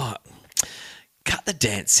 you know what? Cut the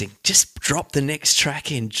dancing. Just drop the next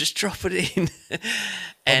track in. Just drop it in.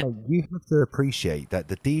 And you have to appreciate that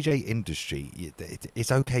the DJ industry,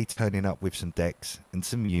 it's okay turning up with some decks and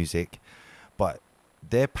some music, but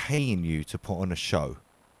they're paying you to put on a show.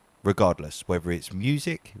 Regardless, whether it's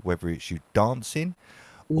music, whether it's you dancing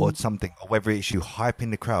or something, or whether it's you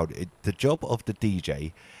hyping the crowd, the job of the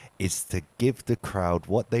DJ is to give the crowd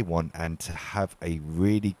what they want and to have a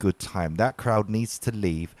really good time. That crowd needs to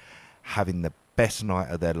leave having the best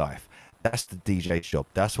night of their life. That's the DJ's job.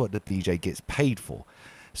 That's what the DJ gets paid for.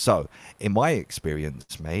 So, in my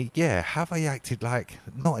experience, mate, yeah, have I acted like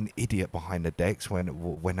not an idiot behind the decks when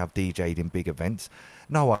I've DJ'd in big events?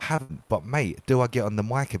 No, I haven't. But mate, do I get on the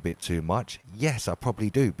mic a bit too much? Yes, I probably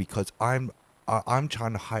do because I'm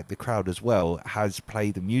trying to hype the crowd as well as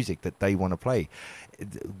play the music that they want to play.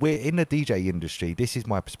 We're in the DJ industry. This is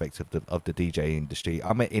my perspective of the DJ industry.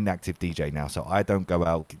 I'm an inactive DJ now, so I don't go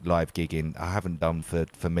out live gigging. I haven't done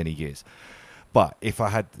for many years. But if I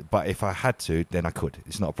had to, then I could.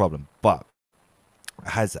 It's not a problem. But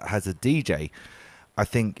as a DJ, I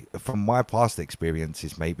think from my past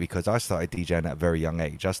experiences, mate, because I started DJing at a very young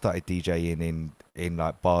age. I started DJing in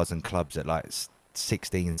like bars and clubs at like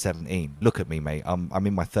 16, 17. Look at me, mate. I'm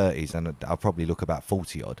in my 30s and I'll probably look about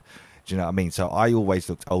 40 odd. Do you know what I mean? So I always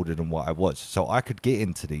looked older than what I was. So I could get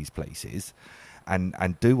into these places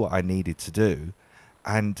and do what I needed to do.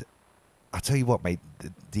 And I tell you what, mate,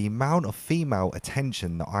 the amount of female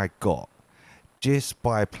attention that I got just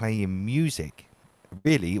by playing music.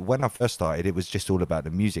 Really, when I first started, it was just all about the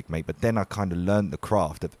music, mate. But then I kind of learned the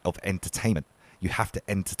craft of entertainment. You have to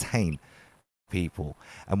entertain people.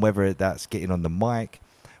 And whether that's getting on the mic,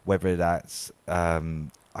 whether that's, I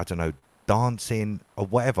don't know, dancing or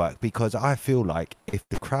whatever. Because I feel like if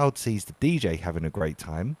the crowd sees the DJ having a great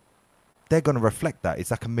time, they're going to reflect that.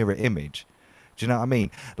 It's like a mirror image. Do you know what I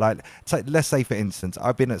mean? Like, let's say, for instance,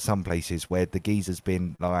 I've been at some places where the geezer's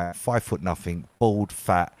been like 5 foot nothing, bald,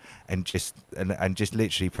 fat, and just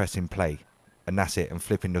literally pressing play, and that's it, and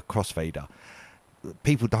flipping the crossfader.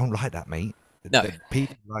 People don't like that, mate. No,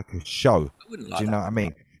 People like a show. I wouldn't Do like you that. know what I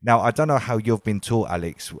mean? Now, I don't know how you've been taught,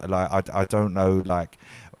 Alex. Like, I don't know, like,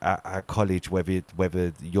 at college,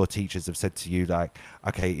 whether your teachers have said to you, like,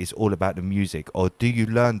 okay, it's all about the music, or do you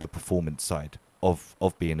learn the performance side of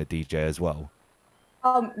being a DJ as well?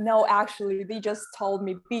 No, actually, they just told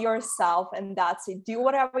me, be yourself, and that's it. Do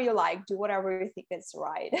whatever you like, do whatever you think is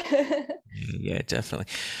right. Yeah, definitely.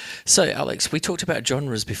 So, Alex, we talked about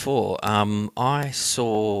genres before. I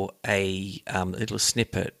saw a little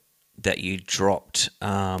snippet that you dropped,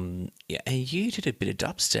 yeah, and you did a bit of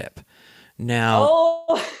dubstep. Now,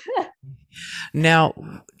 Oh, now,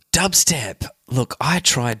 dubstep. Look, I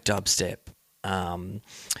tried dubstep, um,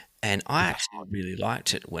 and I actually really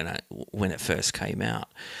liked it when it first came out.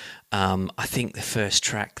 I think the first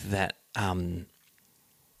track that I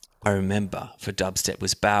remember for dubstep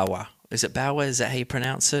was Bower. Is it Bower? Is that how you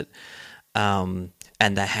pronounce it? And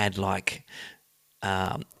they had like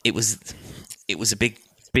it was a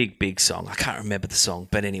big song. I can't remember the song,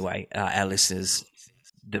 but anyway, our listeners,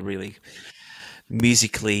 the really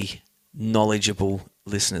musically knowledgeable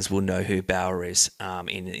listeners, will know who Bower is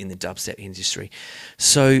in the dubstep industry.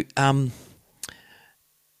 So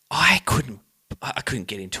I couldn't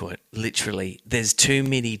get into it. Literally, there's too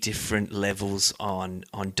many different levels on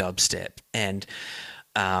dubstep, and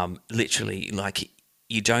literally, like,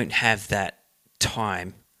 you don't have that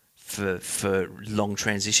time for long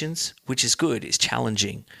transitions, which is good. It's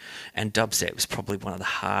challenging, and dubstep is probably one of the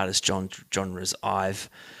hardest genres I've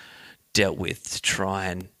dealt with to try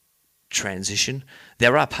and transition.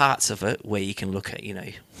 There are parts of it where you can look at,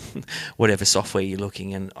 whatever software you're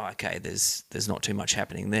looking, and okay, there's not too much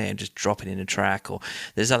happening there, and just drop it in a track, or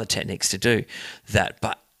there's other techniques to do that.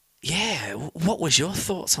 But yeah, what was your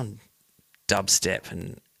thoughts on dubstep,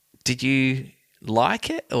 and did you like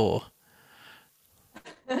it or?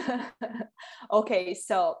 okay.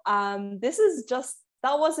 So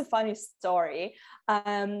that was a funny story.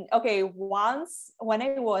 Okay, once when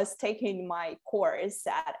I was taking my course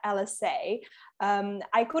at LSA,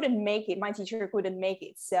 I couldn't make it. My teacher couldn't make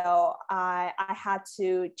it, so I had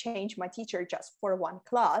to change my teacher just for one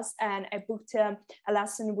class, and I booked a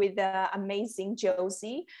lesson with the amazing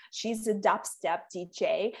Josie. She's a dubstep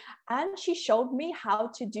DJ, and she showed me how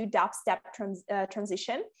to do dubstep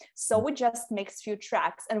transition. So we just mixed few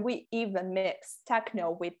tracks, and we even mixed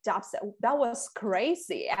techno with dubstep. That was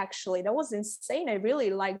crazy, actually. That was insane. I really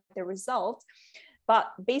liked the result.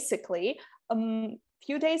 But basically,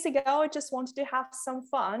 few days ago, I just wanted to have some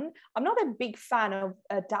fun. I'm not a big fan of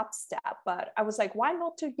dubstep, but I was like, why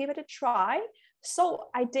not to give it a try? So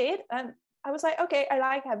I did, and I was like, okay, I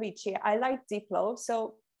like Avicii, I like Diplo,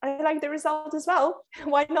 so I like the result as well.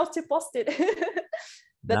 Why not to post it?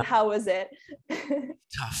 No. But how was it?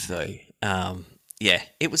 Tough though. Yeah,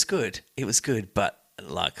 it was good. It was good, but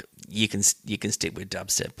like you can stick with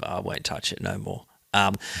dubstep. I won't touch it no more.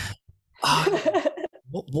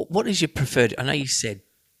 What is your preferred? I know you said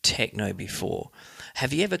techno before.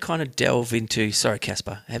 Have you ever kind of delve into? Sorry,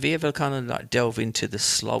 Casper. Have you ever kind of like delve into the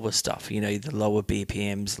slower stuff? The lower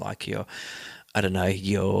BPMs, like I don't know,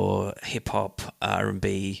 your hip hop,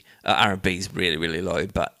 R&B. R&B is really really low,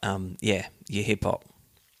 but yeah, your hip hop.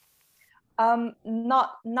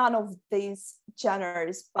 Not none of these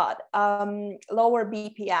genres, but lower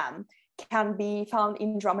BPM can be found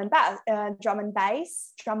in drum and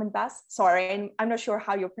bass. Sorry, I'm not sure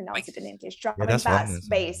how you pronounce it in English. Drum Yeah, and that's fine. bass,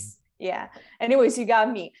 bass. Yeah. Anyways, you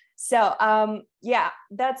got me. So yeah,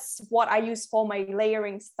 that's what I use for my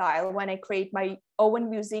layering style when I create my own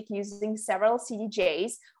music using several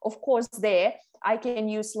CDJs. Of course, there I can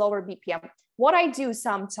use lower BPM. What I do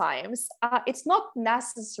sometimes, it's not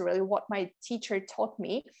necessarily what my teacher taught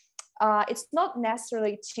me. It's not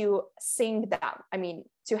necessarily to sing them. I mean,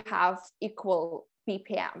 to have equal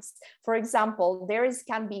BPMs. For example,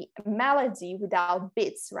 can be a melody without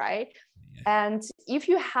beats, right? Yeah. And if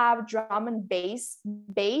you have drum and bass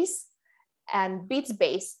and beats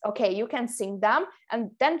bass, okay, you can sing them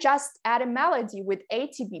and then just add a melody with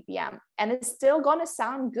 80 BPM and it's still gonna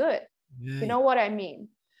sound good. Yeah. You know what I mean?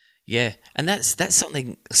 Yeah, and that's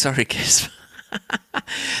something. Sorry, Kes.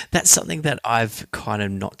 That's something that I've kind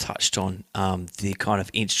of not touched on. The kind of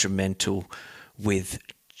instrumental with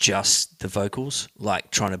just the vocals, like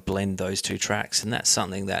trying to blend those two tracks, and that's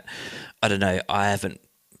something that I don't know. I haven't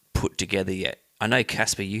put together yet. I know,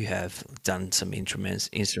 Casper, you have done some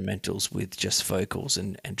instrumentals with just vocals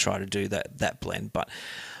and try to do that blend, but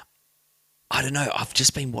I don't know. I've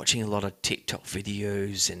just been watching a lot of TikTok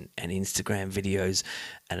videos and Instagram videos,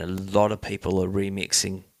 and a lot of people are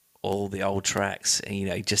remixing all the old tracks and, you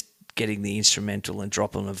know, just getting the instrumental and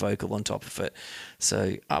dropping a vocal on top of it.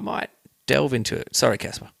 So I might delve into it. Sorry,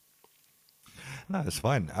 Casper. No, it's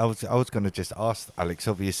fine. I was going to just ask Aleks,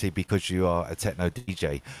 obviously, because you are a techno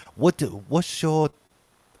DJ. What's your,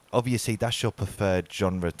 obviously that's your preferred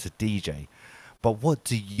genre to DJ, but what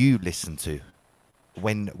do you listen to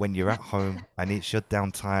when you're at home and it's your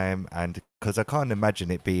downtime? And because I can't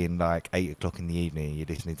imagine it being like 8 o'clock in the evening and you're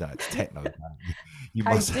listening to that techno. You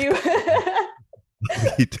must. I do.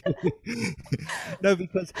 You do. No,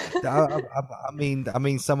 because I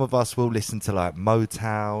mean, some of us will listen to like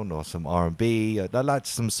Motown or some R&B. I like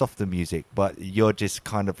some softer music, but you're just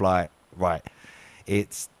kind of like, right,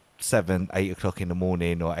 it's 7, 8 o'clock in the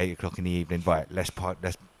morning or 8 o'clock in the evening. Right, let's put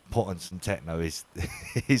on some techno. Is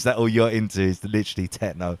that all you're into? Is literally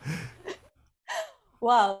techno?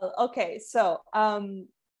 Well, okay, so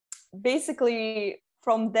basically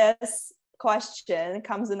from this question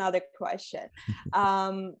comes another question.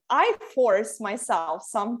 I force myself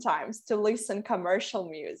sometimes to listen commercial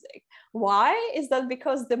music. Why? Is that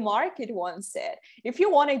because the market wants it? If you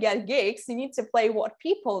want to get gigs, you need to play what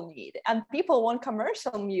people need, and people want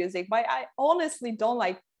commercial music. But I honestly don't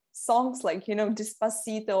like songs like, you know,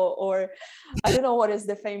 Despacito, or I don't know what is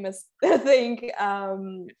the famous thing. I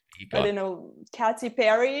don't know, Katy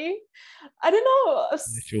Perry. I don't know.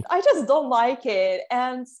 Sure. I just don't like it.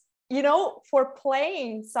 And you know, for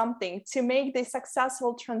playing something, to make the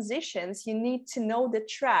successful transitions, you need to know the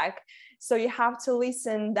track. So you have to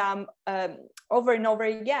listen them over and over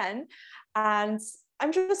again. And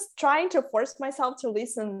I'm just trying to force myself to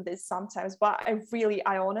listen this sometimes, but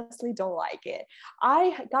I honestly don't like it.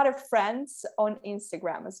 I got a friend on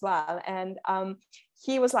Instagram as well. And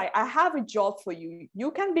he was like, I have a job for you.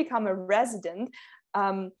 You can become a resident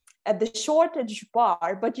at the shortage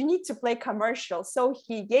bar, but you need to play commercial. So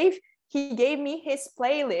he gave me his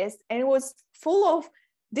playlist, and it was full of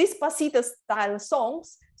Despacito style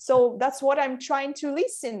songs. So that's what I'm trying to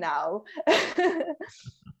listen now.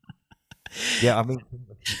 Yeah, I mean,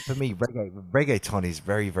 for me, reggaeton is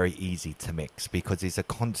very, very easy to mix because it's a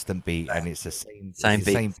constant beat and it's the same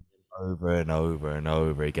beat over and over and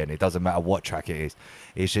over again. It doesn't matter what track it is;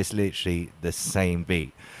 it's just literally the same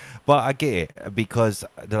beat. But I get it, because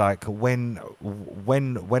like when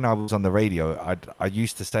I was on the radio, I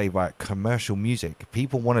used to say, like, commercial music.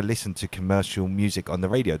 People want to listen to commercial music on the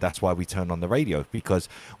radio. That's why we turn on the radio, because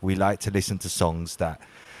we like to listen to songs that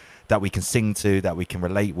we can sing to, that we can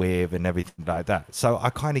relate with, and everything like that. So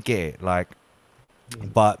I kind of get it, like.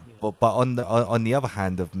 But on the other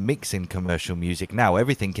hand of mixing commercial music, now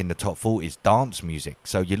everything in the top 40 is dance music.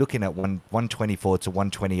 So you're looking at 124 to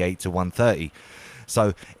 128 to 130.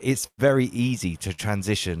 So it's very easy to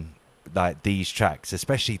transition like these tracks,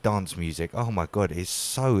 especially dance music. Oh my God, it's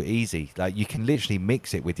so easy. Like you can literally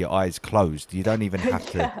mix it with your eyes closed. You don't even have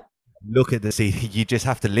to look at the CD. You just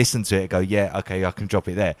have to listen to it and go, yeah, okay, I can drop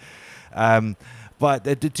it there. But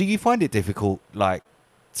do you find it difficult, like,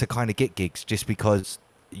 to kind of get gigs just because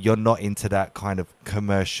you're not into that kind of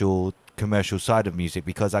commercial side of music?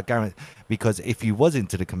 Because because if you was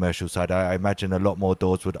into the commercial side, I imagine a lot more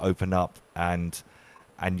doors would open up and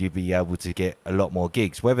you'd be able to get a lot more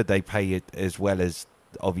gigs, whether they pay it as well as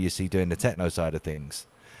obviously doing the techno side of things.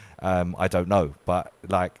 I don't know, but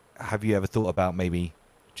like, have you ever thought about maybe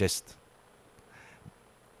just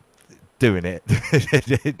doing it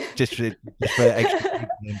just for extra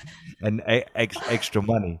and extra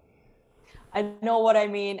money. I know what I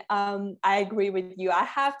mean. I agree with you. I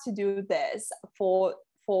have to do this for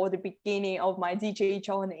the beginning of my DJ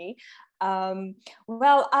journey.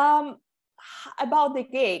 Well, about the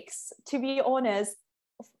gigs, to be honest,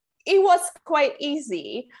 it was quite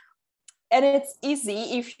easy. And it's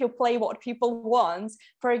easy if you play what people want.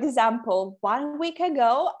 For example, 1 week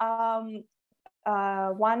ago,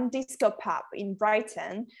 one disco pub in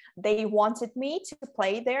Brighton, they wanted me to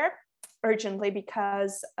play there urgently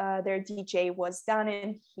because their DJ was done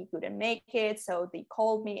and he couldn't make it. So they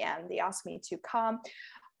called me and they asked me to come,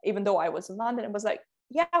 even though I was in London. It was like,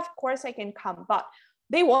 yeah, of course I can come, but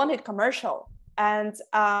they wanted commercial. And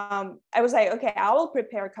I was like, okay, I will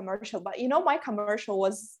prepare a commercial. But my commercial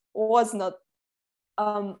was not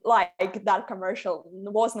like that commercial,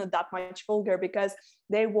 wasn't that much vulgar, because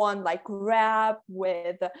they want like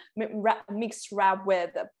mixed rap with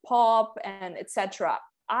pop and etc.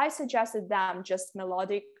 I suggested them just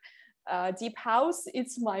melodic deep house. It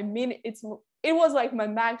was like my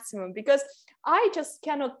maximum, because I just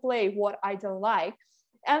cannot play what I don't like.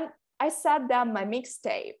 And I sent them my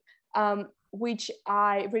mixtape, which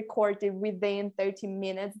I recorded within 30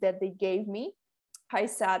 minutes that they gave me. I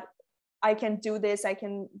said, I can do this. I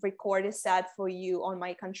can record a set for you on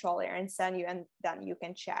my controller and send you, and then you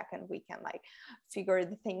can check and we can like figure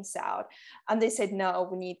the things out. And they said, no,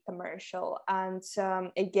 we need commercial. And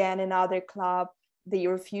again, another club, they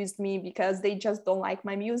refused me because they just don't like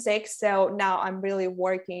my music. So now I'm really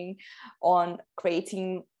working on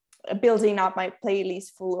building up my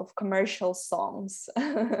playlist full of commercial songs.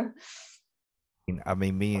 I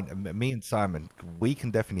mean, me and Simon, we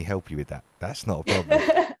can definitely help you with that. That's not a problem.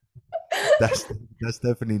 That's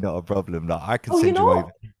definitely not a problem. Like, I can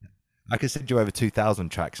send you over 2,000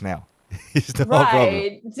 tracks now. It's not a problem.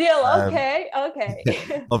 Right, deal. Okay.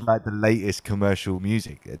 Of like the latest commercial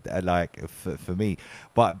music, like for me,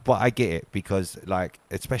 but I get it, because like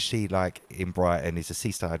especially like in Brighton, it's a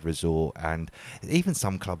seaside resort, and even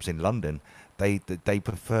some clubs in London, they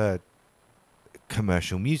prefer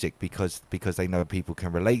commercial music because they know people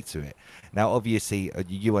can relate to it. Now obviously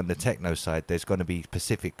you on the techno side, there's going to be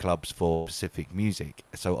specific clubs for specific music,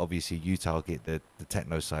 so obviously you target the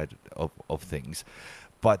techno side of things,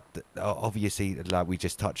 but obviously, like we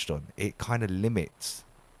just touched on, it kind of limits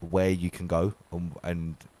where you can go,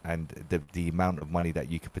 and the amount of money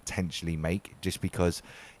that you could potentially make, just because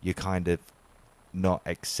you're kind of not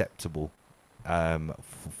acceptable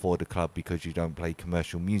for the club because you don't play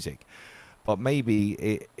commercial music. But maybe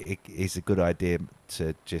it is a good idea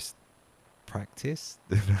to just practice,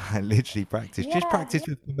 literally practice. Yeah. Just practice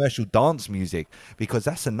with commercial dance music, because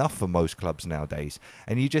that's enough for most clubs nowadays.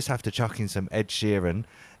 And you just have to chuck in some Ed Sheeran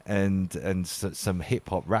and some hip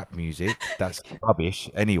hop rap music. That's rubbish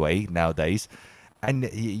anyway nowadays. And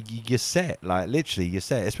you're set, like literally you're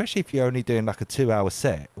set, especially if you're only doing like a 2-hour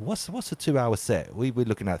set. What's a 2-hour set? We're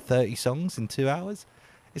looking at 30 songs in 2 hours.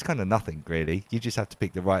 It's kind of nothing really. You just have to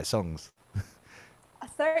pick the right songs.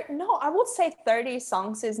 No, I would say 30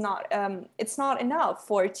 songs is not it's not enough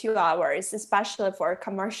for 2 hours, especially for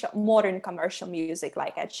modern commercial music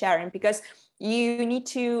like Ed Sheeran, because you need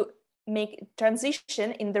to make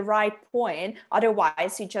transition in the right point.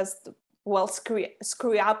 Otherwise you just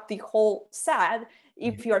screw up the whole set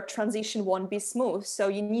if your transition won't be smooth. So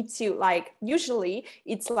you need to, like, usually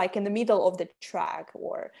it's like in the middle of the track,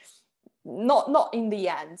 or not in the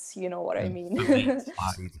ends, you know what I mean?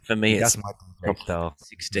 For me, that's it's my DJ style.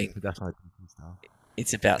 16. That's my DJ style.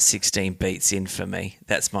 It's about 16 beats in for me.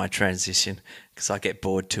 That's my transition, because I get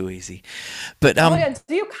bored too easy. But oh yeah,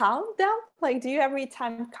 do you count them? Like, do you every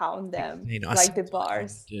time count them? Like the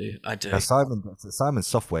bars? I do. Now, Simon's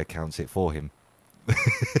software counts it for him.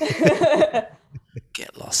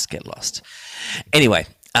 Get lost. Anyway,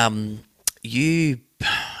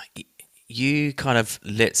 you kind of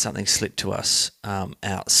let something slip to us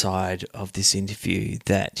outside of this interview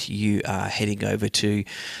that you are heading over to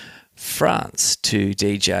France to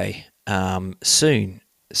DJ soon.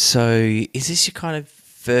 So is this your kind of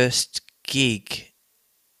first gig?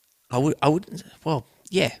 I wouldn't. Well,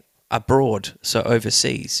 yeah, abroad, so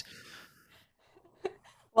overseas.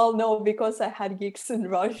 Well, no, because I had gigs in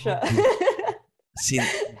Russia.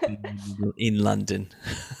 In London.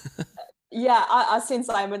 Yeah, since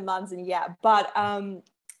I'm in London, yeah. But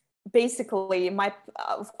basically,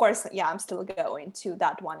 of course, yeah, I'm still going to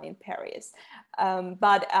that one in Paris.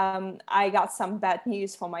 But I got some bad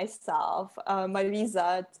news for myself. My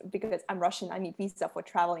visa, because I'm Russian, I need visa for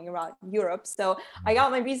traveling around Europe. So I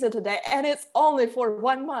got my visa today, and it's only for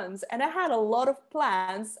 1 month. And I had a lot of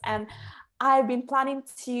plans, and I've been planning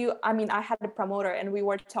to, I mean, I had a promoter and we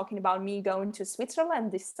were talking about me going to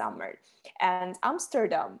Switzerland this summer and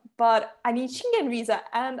Amsterdam, but I need Schengen visa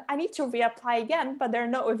and I need to reapply again, but there are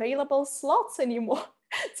no available slots anymore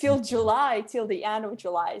till July, till the end of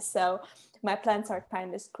July. So my plans are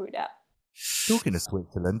kind of screwed up. Talking of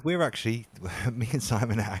Switzerland, we're actually, me and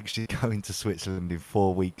Simon are actually going to Switzerland in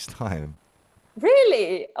 4 weeks' time.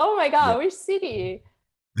 Really? Oh my God, Yeah. which city?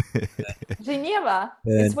 Geneva.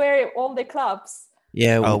 Yeah. It's where all the clubs.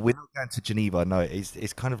 Yeah. Oh, we're not going to Geneva. No,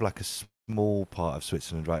 it's kind of like a small part of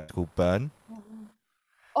Switzerland, right? It's called Bern.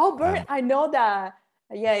 Oh, Bern, I know that.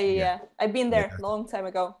 Yeah. I've been there Yeah. a long time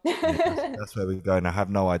ago. Yeah, that's where we're going. I have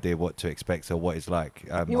no idea what to expect or what it's like.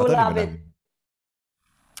 I You will don't love even it. know.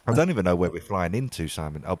 I don't even know where we're flying into,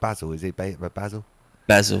 Simon. Oh, Basel. Is it Basel?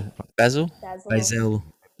 Basil. Basil.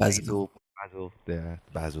 Basel. Yeah,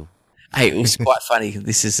 Basel. Hey, it was quite funny.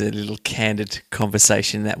 This is a little candid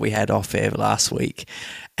conversation that we had off air last week.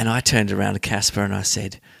 And I turned around to Casper and I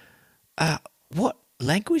said, what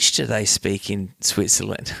language do they speak in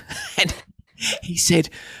Switzerland? And he said,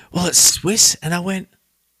 well, it's Swiss. And I went,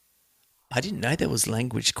 I didn't know there was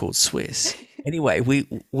language called Swiss. Anyway,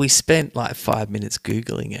 we spent like 5 minutes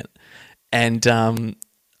Googling it. And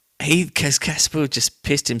Casper just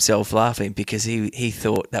pissed himself laughing because he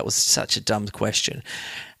thought that was such a dumb question.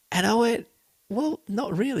 And I went, well,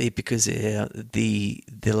 not really, because the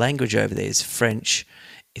language over there is French,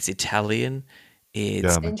 it's Italian,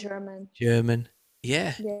 it's In German. German.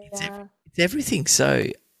 Yeah, Yeah. it's everything. So,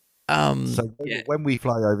 when we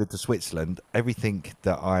fly over to Switzerland, everything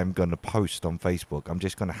that I'm going to post on Facebook, I'm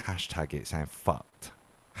just going to hashtag it saying fucked.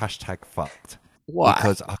 Hashtag fucked. Why?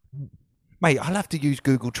 Because, mate, I'll have to use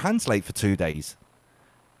Google Translate for 2 days.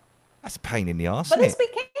 That's a pain in the arse, But isn't they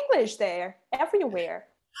it? speak English there, everywhere.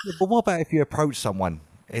 Yeah, but what about if you approach someone?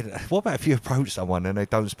 What about if you approach someone and they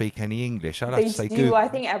don't speak any English? I'd have They to say do, Google. I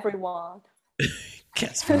think everyone.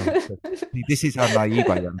 Casper. See, this is how naive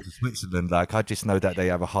I am to Switzerland. Like, I just know that they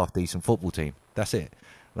have a half-decent football team. That's it.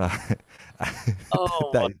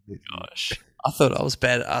 Oh That- my gosh. I thought I was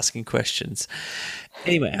bad at asking questions.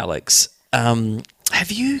 Anyway, Alex, have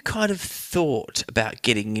you kind of thought about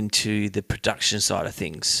getting into the production side of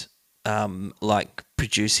things? Like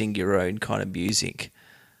producing your own kind of music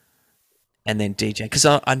and then DJ? Because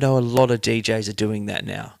I know a lot of DJs are doing that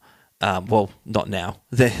now. Well, not now.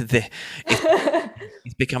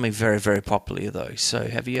 It's becoming very, very popular though. So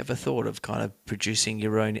have you ever thought of kind of producing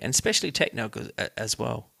your own, and especially techno as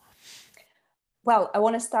well? Well, I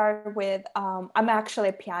want to start with, I'm actually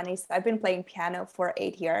a pianist. I've been playing piano for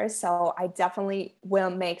 8 years, so I definitely will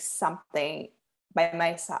make something by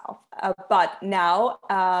myself. But now,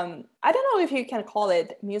 I don't know if you can call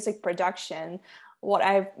it music production. What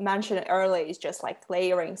I've mentioned earlier is just like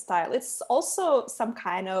layering style. It's also some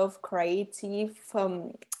kind of creative,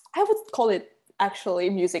 I would call it actually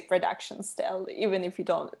music production still, even if you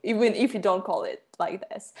don't call it like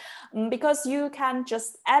this, because you can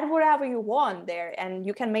just add whatever you want there and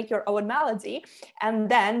you can make your own melody, and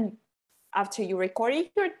then after you record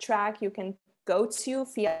your track you can go to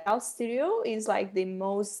FL Studio. Is like the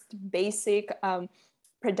most basic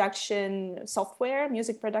production software,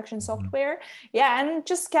 music production software. Yeah, and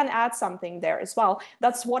just can add something there as well.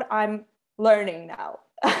 That's what I'm learning now.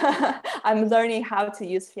 I'm learning how to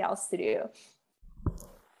use FL Studio.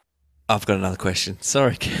 I've got another question.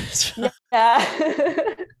 Sorry, Casper.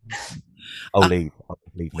 Yeah. I'll leave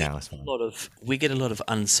now. It's fine. We get a lot of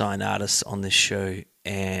unsigned artists on this show,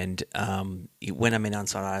 and when I mean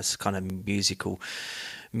unsigned artists, kind of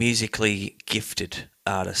musically gifted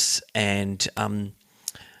artists, and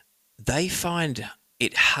they find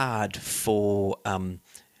it hard for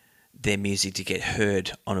their music to get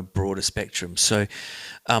heard on a broader spectrum. So,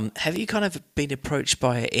 have you kind of been approached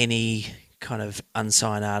by any kind of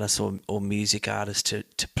unsigned artists or music artists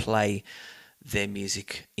to play their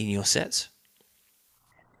music in your sets?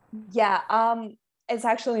 Yeah, it's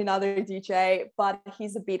actually another DJ, but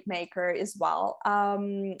he's a beat maker as well.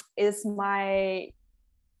 Is my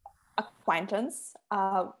acquaintance.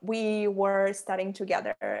 We were studying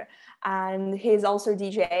together, and he's also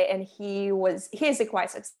DJ, and he's a quite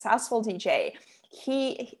successful DJ.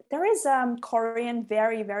 There is a Korean,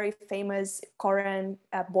 very very famous Korean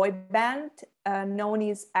boy band known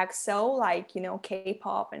as EXO, like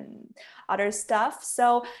K-pop and other stuff.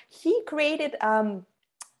 So he created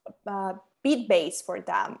beat bass for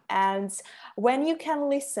them, and when you can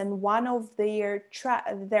listen one of their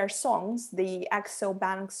songs, the EXO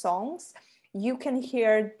band songs, you can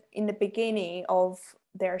hear in the beginning of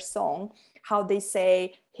their song how they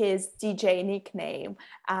say his DJ nickname.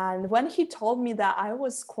 And when he told me that, I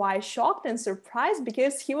was quite shocked and surprised,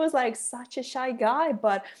 because he was like such a shy guy,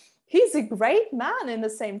 but he's a great man in the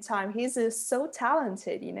same time. He's so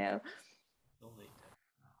talented, you know.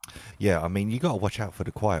 Yeah, I mean, you got to watch out for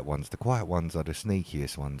the quiet ones. The quiet ones are the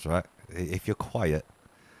sneakiest ones, right? If you're quiet,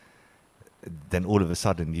 then all of a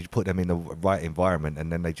sudden you put them in the right environment,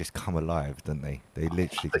 and then they just come alive, don't they? They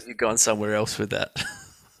literally just. You've gone somewhere else with that.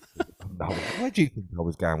 No, where do you think I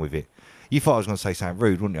was going with it? You thought I was going to say something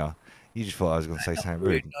rude, wouldn't you? You just thought I was going to say something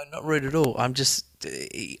rude. No, not rude at all. I'm just,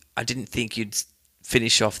 I didn't think you'd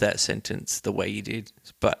finish off that sentence the way you did,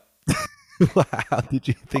 but. How did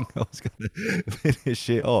you think I was going to finish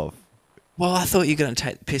it off? Well, I thought you were going to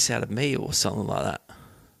take the piss out of me or something like that.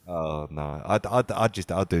 Oh no,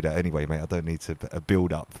 I'll do that anyway, mate. I don't need to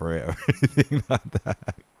build up for it or anything like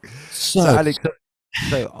that. So Alex,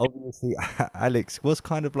 so obviously, Alex, what's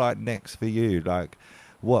kind of like next for you? Like,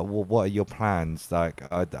 what are your plans? Like,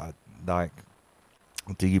 like,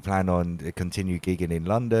 do you plan on continue gigging in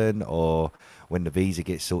London, or when the visa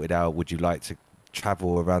gets sorted out, would you like to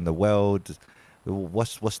travel around the world?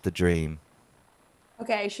 What's the dream?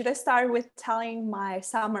 Okay, should I start with telling my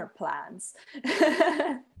summer plans?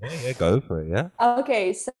 Yeah, go for it. Yeah.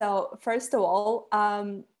 Okay, so first of all,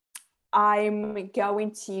 I'm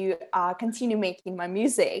going to continue making my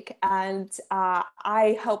music, and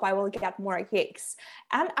I hope I will get more gigs.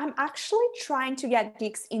 And I'm actually trying to get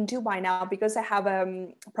gigs in Dubai now, because I have a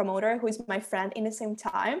promoter who is my friend in the same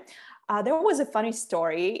time. There was a funny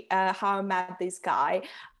story how I met this guy.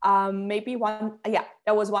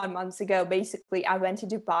 That was 1 month ago. Basically, I went to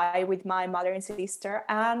Dubai with my mother and sister,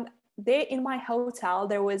 and in my hotel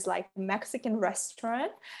there was like a Mexican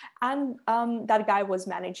restaurant, and that guy was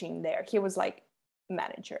managing there. He was like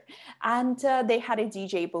manager, and they had a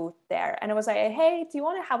DJ booth there, and I was like, hey, do you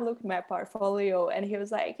want to have a look at my portfolio? And he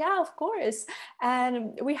was like, yeah, of course.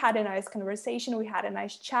 And we had a nice conversation, we had a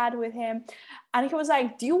nice chat with him, and he was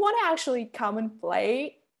like, do you want to actually come and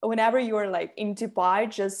play? Whenever you are like in Dubai,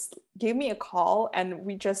 just give me a call and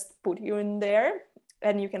we just put you in there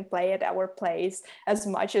and you can play at our place as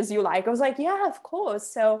much as you like. I was like, yeah, of course.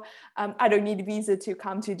 So I don't need a visa to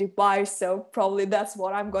come to Dubai, so probably that's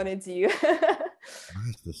what I'm gonna do.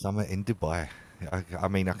 Nice, the summer in Dubai. I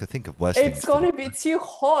mean, I could think of worse things. It's gonna be too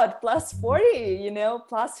hot, plus 40,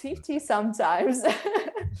 plus 50 sometimes.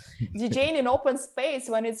 DJing in open space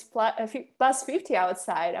when it's plus 50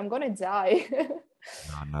 outside, I'm gonna die.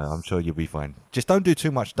 No, I'm sure you'll be fine. Just don't do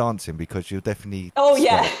too much dancing, because you'll definitely. Oh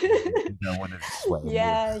yeah. You don't want to sweat.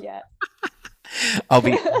 Yeah. I'll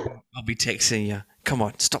be texting you. Come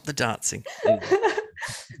on, stop the dancing.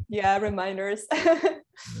 Yeah, reminders.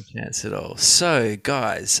 No chance at all. So,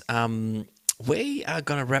 guys, we are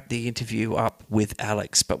going to wrap the interview up with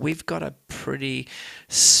Aleks, but we've got a pretty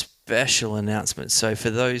special announcement. So,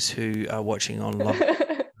 for those who are watching online,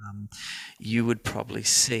 you would probably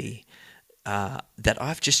see that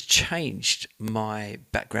I've just changed my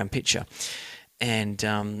background picture. And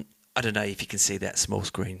I don't know if you can see that small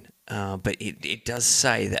screen, but it does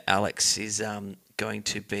say that Aleks is going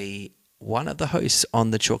to be one of the hosts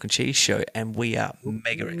on the Chalk and Cheese show, and we are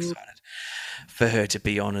mega excited for her to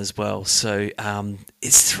be on as well. So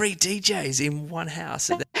it's 3 DJs in one house.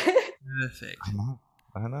 So that's perfect.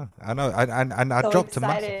 I know. And I So dropped a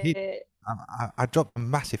massive excited. hint. I dropped a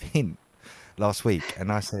massive hint last week,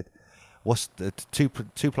 and I said, "What's the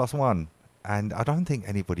 2+1?" And I don't think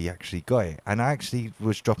anybody actually got it. And I actually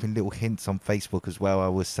was dropping little hints on Facebook as well. I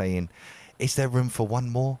was saying, "Is there room for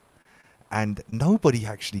one more?" And nobody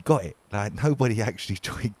actually got it. Like, nobody actually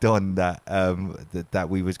twigged on that that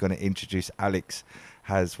we was going to introduce Aleks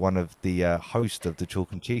as one of the hosts of the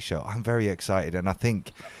Chalk and Cheese show. I'm very excited, and I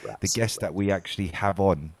think the guests that we actually have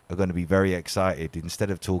on are going to be very excited.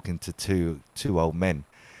 Instead of talking to two old men,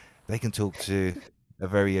 they can talk to a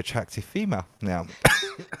very attractive female now.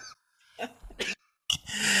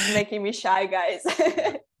 Making me shy, guys.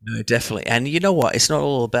 No, definitely. And you know what? It's not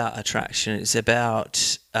all about attraction. It's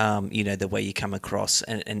about, the way you come across.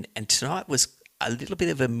 And tonight was a little bit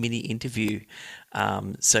of a mini interview,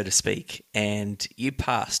 so to speak. And you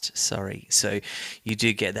passed, sorry. So you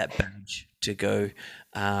do get that badge to go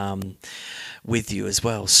with you as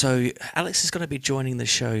well. So Aleks is going to be joining the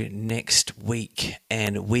show next week.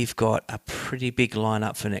 And we've got a pretty big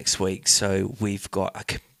lineup for next week. So we've got a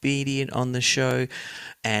comedian on the show,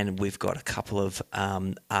 and we've got a couple of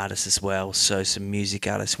artists as well. So some music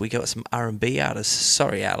artists. We got some R&B artists.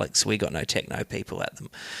 Sorry, Aleks, we got no techno people at them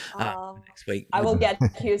next week. I will get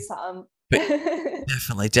you some.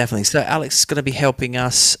 Definitely. So Alex is going to be helping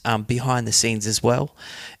us behind the scenes as well,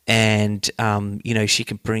 and she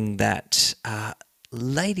can bring that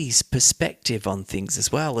lady's perspective on things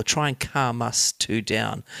as well, or try and calm us two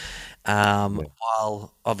down,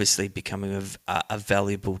 while obviously becoming a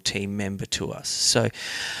valuable team member to us. So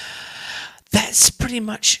that's pretty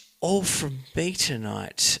much all from me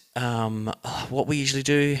tonight. What we usually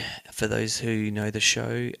do, for those who know the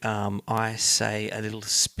show, I say a little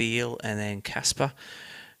spiel and then Casper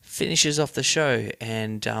finishes off the show.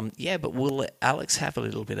 And but we'll let Alex have a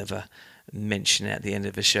little bit of a mention at the end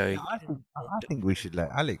of the show. Yeah, I think we should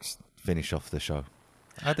let Alex finish off the show.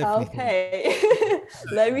 I definitely think. Okay,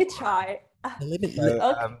 let me try. Let me,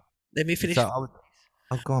 So, let me finish. oh,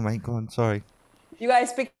 go on, mate. Go on. Sorry. You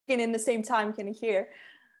guys speaking in the same time, can you hear?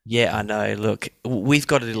 Yeah, I know. Look, we've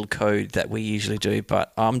got a little code that we usually do,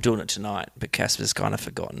 but I'm doing it tonight. But Casper's kind of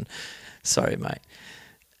forgotten. Sorry, mate.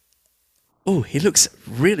 Oh, he looks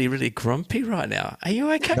really, really grumpy right now. Are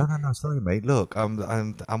you okay? No. Sorry, mate. Look, I'm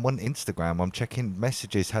on Instagram. I'm checking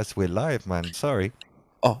messages as we're live, man. Sorry.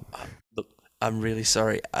 Oh, look, I'm really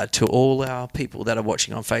sorry. To all our people that are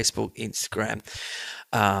watching on Facebook, Instagram,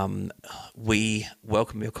 we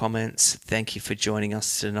welcome your comments. Thank you for joining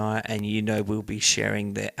us tonight, and we'll be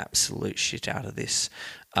sharing the absolute shit out of this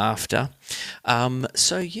after.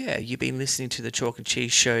 So yeah, you've been listening to the Chalk and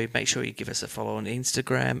Cheese Show. Make sure you give us a follow on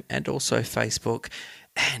Instagram and also Facebook,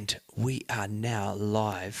 and we are now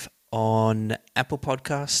live on Apple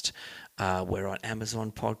Podcast. We're on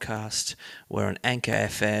Amazon Podcast. We're on Anchor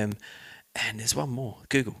FM, and there's one more,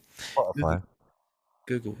 Google. Spotify.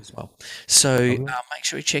 Google as well. So make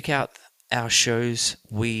sure you check out our shows.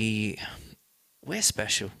 We're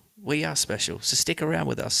special. We are special. So stick around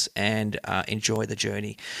with us and enjoy the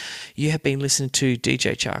journey. You have been listening to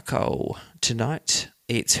DJ Charcoal tonight.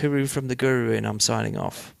 It's Huru from the Guru, and I'm signing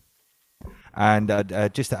off. And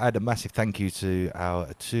just to add a massive thank you to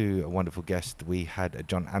our two wonderful guests. We had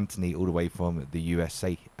John Anthony all the way from the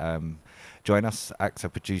USA join us, actor,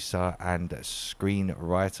 producer, and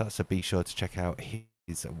screenwriter. So be sure to check out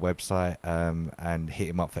his website and hit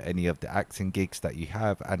him up for any of the acting gigs that you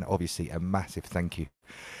have. And obviously a massive thank you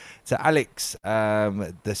to Aleks,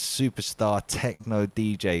 the superstar techno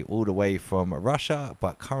DJ all the way from Russia,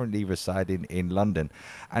 but currently residing in London.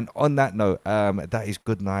 And on that note, that is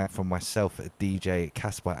good night from myself, DJ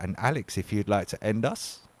Casper, and Aleks, if you'd like to end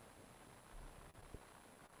us.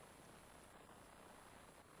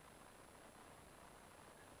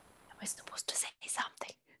 Am I supposed to say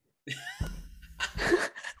something?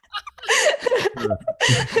 No.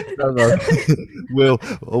 We'll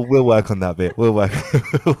work on that bit. We'll work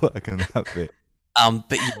on that bit.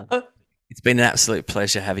 But it's been an absolute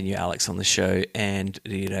pleasure having you, Aleks, on the show, and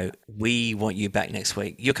we want you back next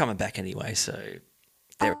week. You're coming back anyway, so.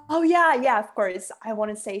 Oh yeah, of course. I want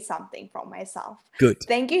to say something from myself. Good.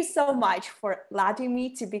 Thank you so much for letting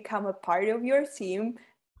me to become a part of your team.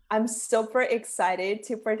 I'm super excited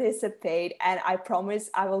to participate, and I promise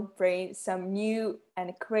I will bring some new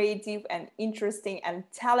and creative and interesting and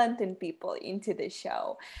talented people into the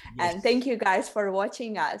show. Yes. And thank you guys for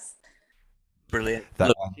watching us. Brilliant.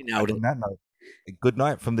 On that note, good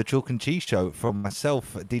night from the Chalk and Cheese Show from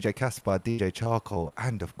myself, DJ Casper, DJ Charcoal,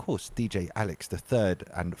 and of course DJ Aleks, the third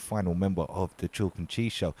and final member of the Chalk and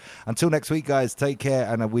Cheese Show. Until next week, guys, take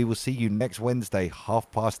care, and we will see you next Wednesday,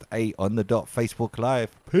 8:30 on the dot, Facebook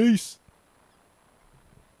Live. Peace.